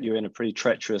forget you're in a pretty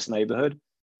treacherous neighborhood.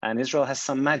 And Israel has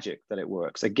some magic that it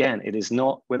works. Again, it is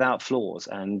not without flaws.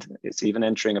 And it's even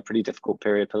entering a pretty difficult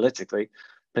period politically,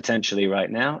 potentially right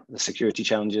now. The security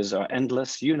challenges are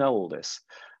endless. You know all this.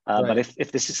 Right. But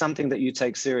if this is something that you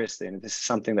take seriously, and if this is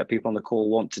something that people on the call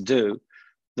want to do,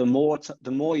 the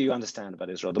more you understand about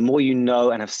Israel, the more you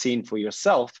know and have seen for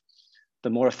yourself, the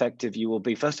more effective you will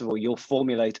be. First of all, you'll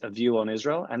formulate a view on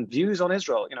Israel, and views on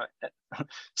Israel,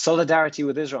 solidarity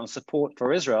with Israel and support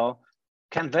for Israel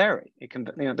can vary. It can,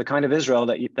 the kind of Israel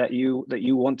that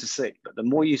you want to see. But the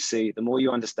more you see, the more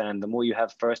you understand, the more you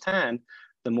have firsthand,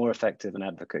 the more effective an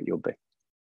advocate you'll be.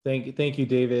 Thank you,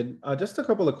 David. Just a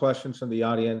couple of questions from the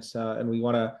audience, and we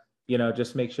want to,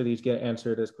 just make sure these get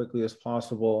answered as quickly as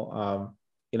possible.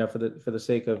 For the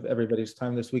sake of everybody's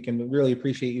time this weekend, we really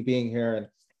appreciate you being here and,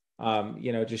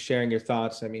 just sharing your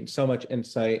thoughts. I mean, so much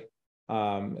insight,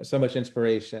 so much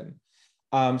inspiration.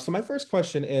 So my first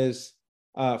question is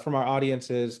from our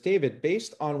audience is, David,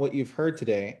 based on what you've heard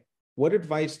today, what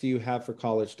advice do you have for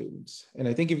college students? And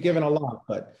I think you've given a lot,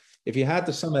 but if you had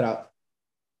to sum it up.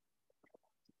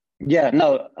 Yeah,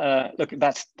 no, look,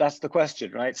 that's the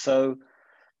question, right? So,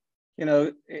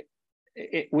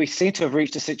 we seem to have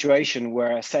reached a situation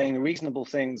where saying reasonable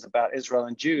things about Israel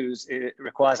and Jews, it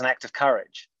requires an act of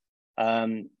courage,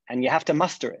 and you have to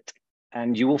muster it.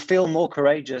 And you will feel more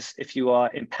courageous if you are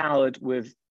empowered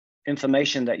with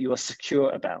information that you are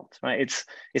secure about, right?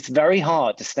 It's very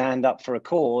hard to stand up for a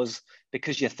cause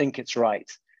because you think it's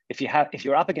right. If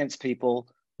you're up against people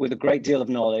with a great deal of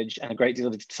knowledge and a great deal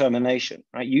of determination,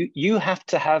 right? You have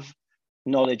to have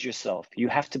knowledge yourself. You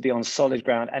have to be on solid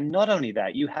ground. And not only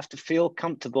that, you have to feel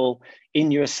comfortable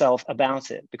in yourself about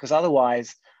it, because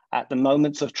otherwise at the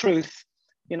moments of truth,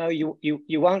 you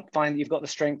won't find you've got the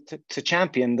strength to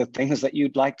champion the things that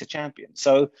you'd like to champion.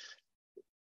 So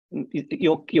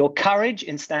your courage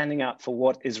in standing up for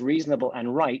what is reasonable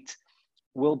and right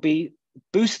will be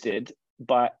boosted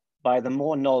by the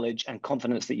more knowledge and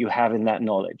confidence that you have in that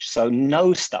knowledge. So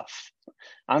know stuff,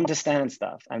 understand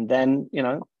stuff, and then,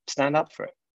 stand up for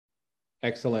it.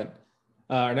 Excellent.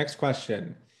 Our next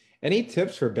question. Any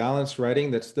tips for balanced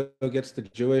writing that still gets the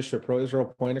Jewish or pro-Israel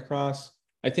point across?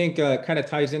 I think kind of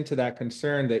ties into that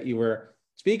concern that you were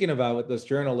speaking about with those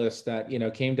journalists that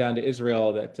came down to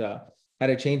Israel that had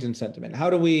a change in sentiment. How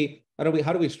do we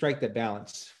strike that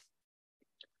balance?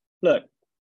 Look,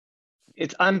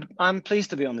 I'm pleased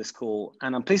to be on this call,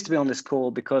 and I'm pleased to be on this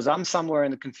call because I'm somewhere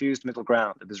in the confused middle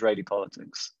ground of Israeli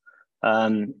politics.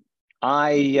 I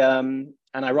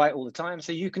write all the time,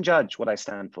 so you can judge what I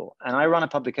stand for. And I run a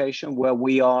publication where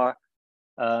we are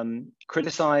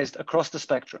criticized across the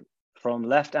spectrum, from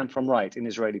left and from right in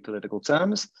Israeli political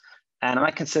terms. And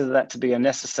I consider that to be a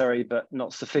necessary but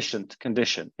not sufficient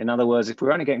condition. In other words, if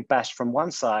we're only getting bashed from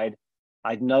one side,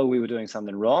 I'd know we were doing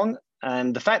something wrong.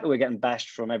 And the fact that we're getting bashed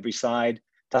from every side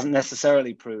doesn't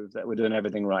necessarily prove that we're doing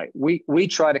everything right. We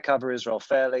try to cover Israel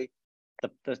fairly.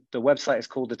 The website is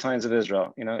called The Times of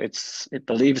Israel. It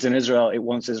believes in Israel. It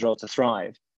wants Israel to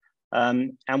thrive.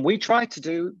 And we try to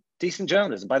do decent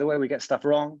journalism. By the way, we get stuff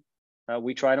wrong.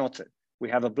 We try not to. We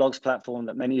have a blogs platform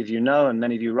that many of you know and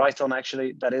many of you write on,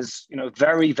 actually, that is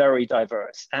very, very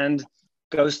diverse and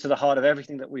goes to the heart of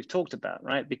everything that we've talked about,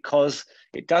 right? Because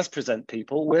it does present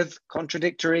people with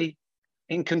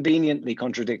inconveniently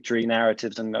contradictory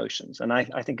narratives and notions. And I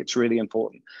think it's really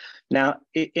important. Now,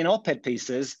 in op-ed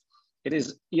pieces,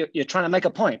 you're trying to make a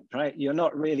point, right? You're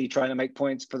not really trying to make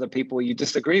points for the people you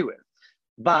disagree with.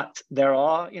 But there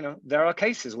are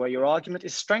cases where your argument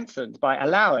is strengthened by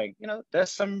allowing,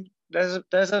 there's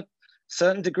a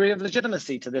certain degree of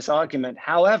legitimacy to this argument.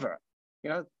 However,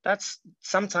 that's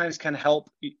sometimes can help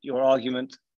your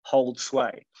argument hold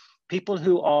sway. People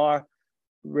who are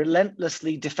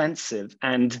relentlessly defensive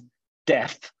and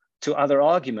deaf to other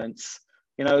arguments,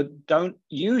 don't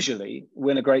usually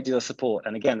win a great deal of support.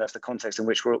 And again, that's the context in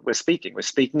which we're speaking. We're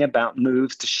speaking about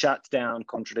moves to shut down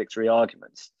contradictory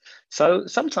arguments. So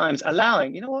sometimes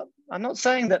allowing, I'm not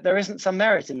saying that there isn't some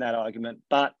merit in that argument,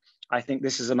 but I think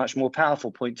this is a much more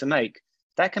powerful point to make.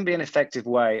 That can be an effective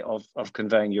way of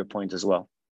conveying your point as well.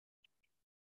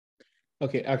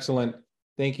 Okay, excellent.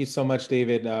 Thank you so much,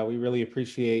 David. We really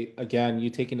appreciate, again, you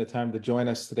taking the time to join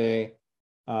us today.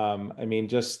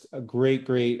 Just a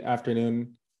great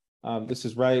afternoon. This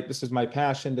is right. This is my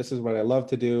passion. This is what I love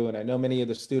to do. And I know many of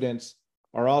the students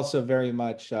are also very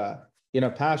much,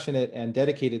 passionate and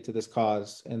dedicated to this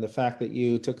cause. And the fact that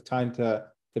you took time to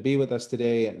be with us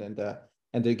today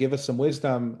and to give us some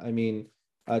wisdom,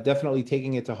 definitely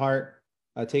taking it to heart,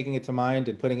 taking it to mind,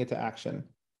 and putting it to action.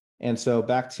 And so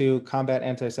back to combat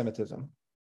anti-Semitism.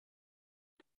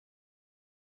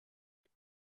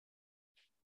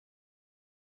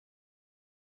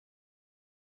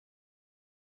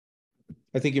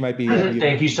 I think you might be.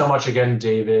 Thank you so much again,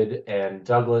 David and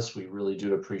Douglas. We really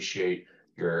do appreciate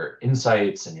your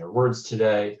insights and your words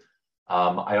today.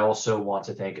 I also want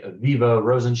to thank Aviva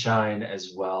Rosenshine,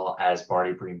 as well as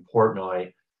Barney Breen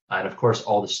Portnoy, and of course,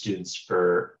 all the students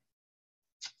for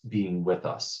being with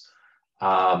us.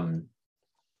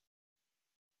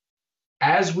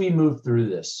 As we move through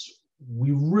this,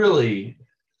 we really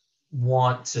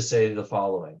want to say the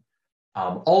following.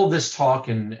 All of this talk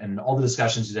and all the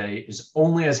discussion today is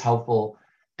only as helpful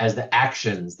as the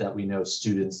actions that we know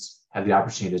students have the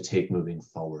opportunity to take moving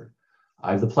forward.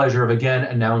 I have the pleasure of again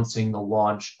announcing the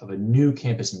launch of a new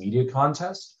campus media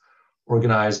contest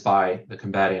organized by the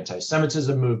Combat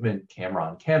Anti-Semitism Movement, Camera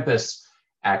on Campus,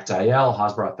 ACT-IL,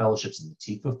 Hasbara Fellowships, and the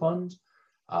Tikva Fund.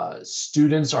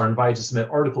 Students are invited to submit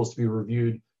articles to be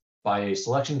reviewed by a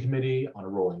selection committee on a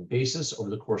rolling basis over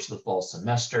the course of the fall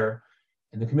semester.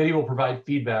 And the committee will provide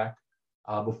feedback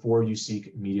before you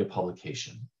seek media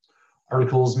publication.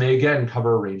 Articles may again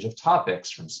cover a range of topics,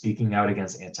 from speaking out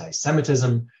against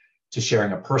anti-Semitism to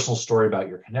sharing a personal story about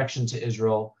your connection to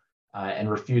Israel and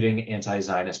refuting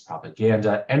anti-Zionist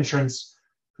propaganda. Entrants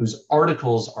whose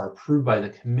articles are approved by the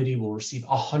committee will receive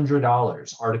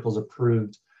 $100. Articles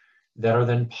approved that are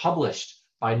then published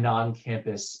by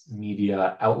non-campus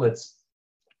media outlets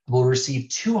will receive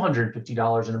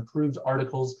 $250, and approved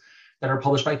articles that are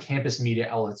published by campus media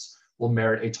outlets will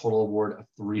merit a total award of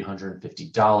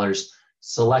 $350.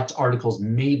 Select articles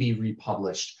may be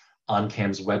republished on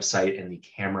CAM's website and the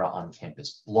Camera on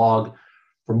Campus blog.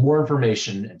 For more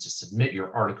information and to submit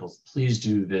your articles, please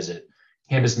do visit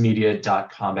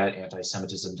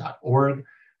campusmedia.combatantisemitism.org.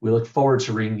 We look forward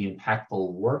to reading the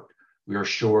impactful work we are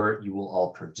sure you will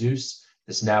all produce.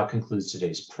 This now concludes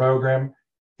today's program.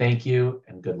 Thank you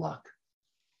and good luck.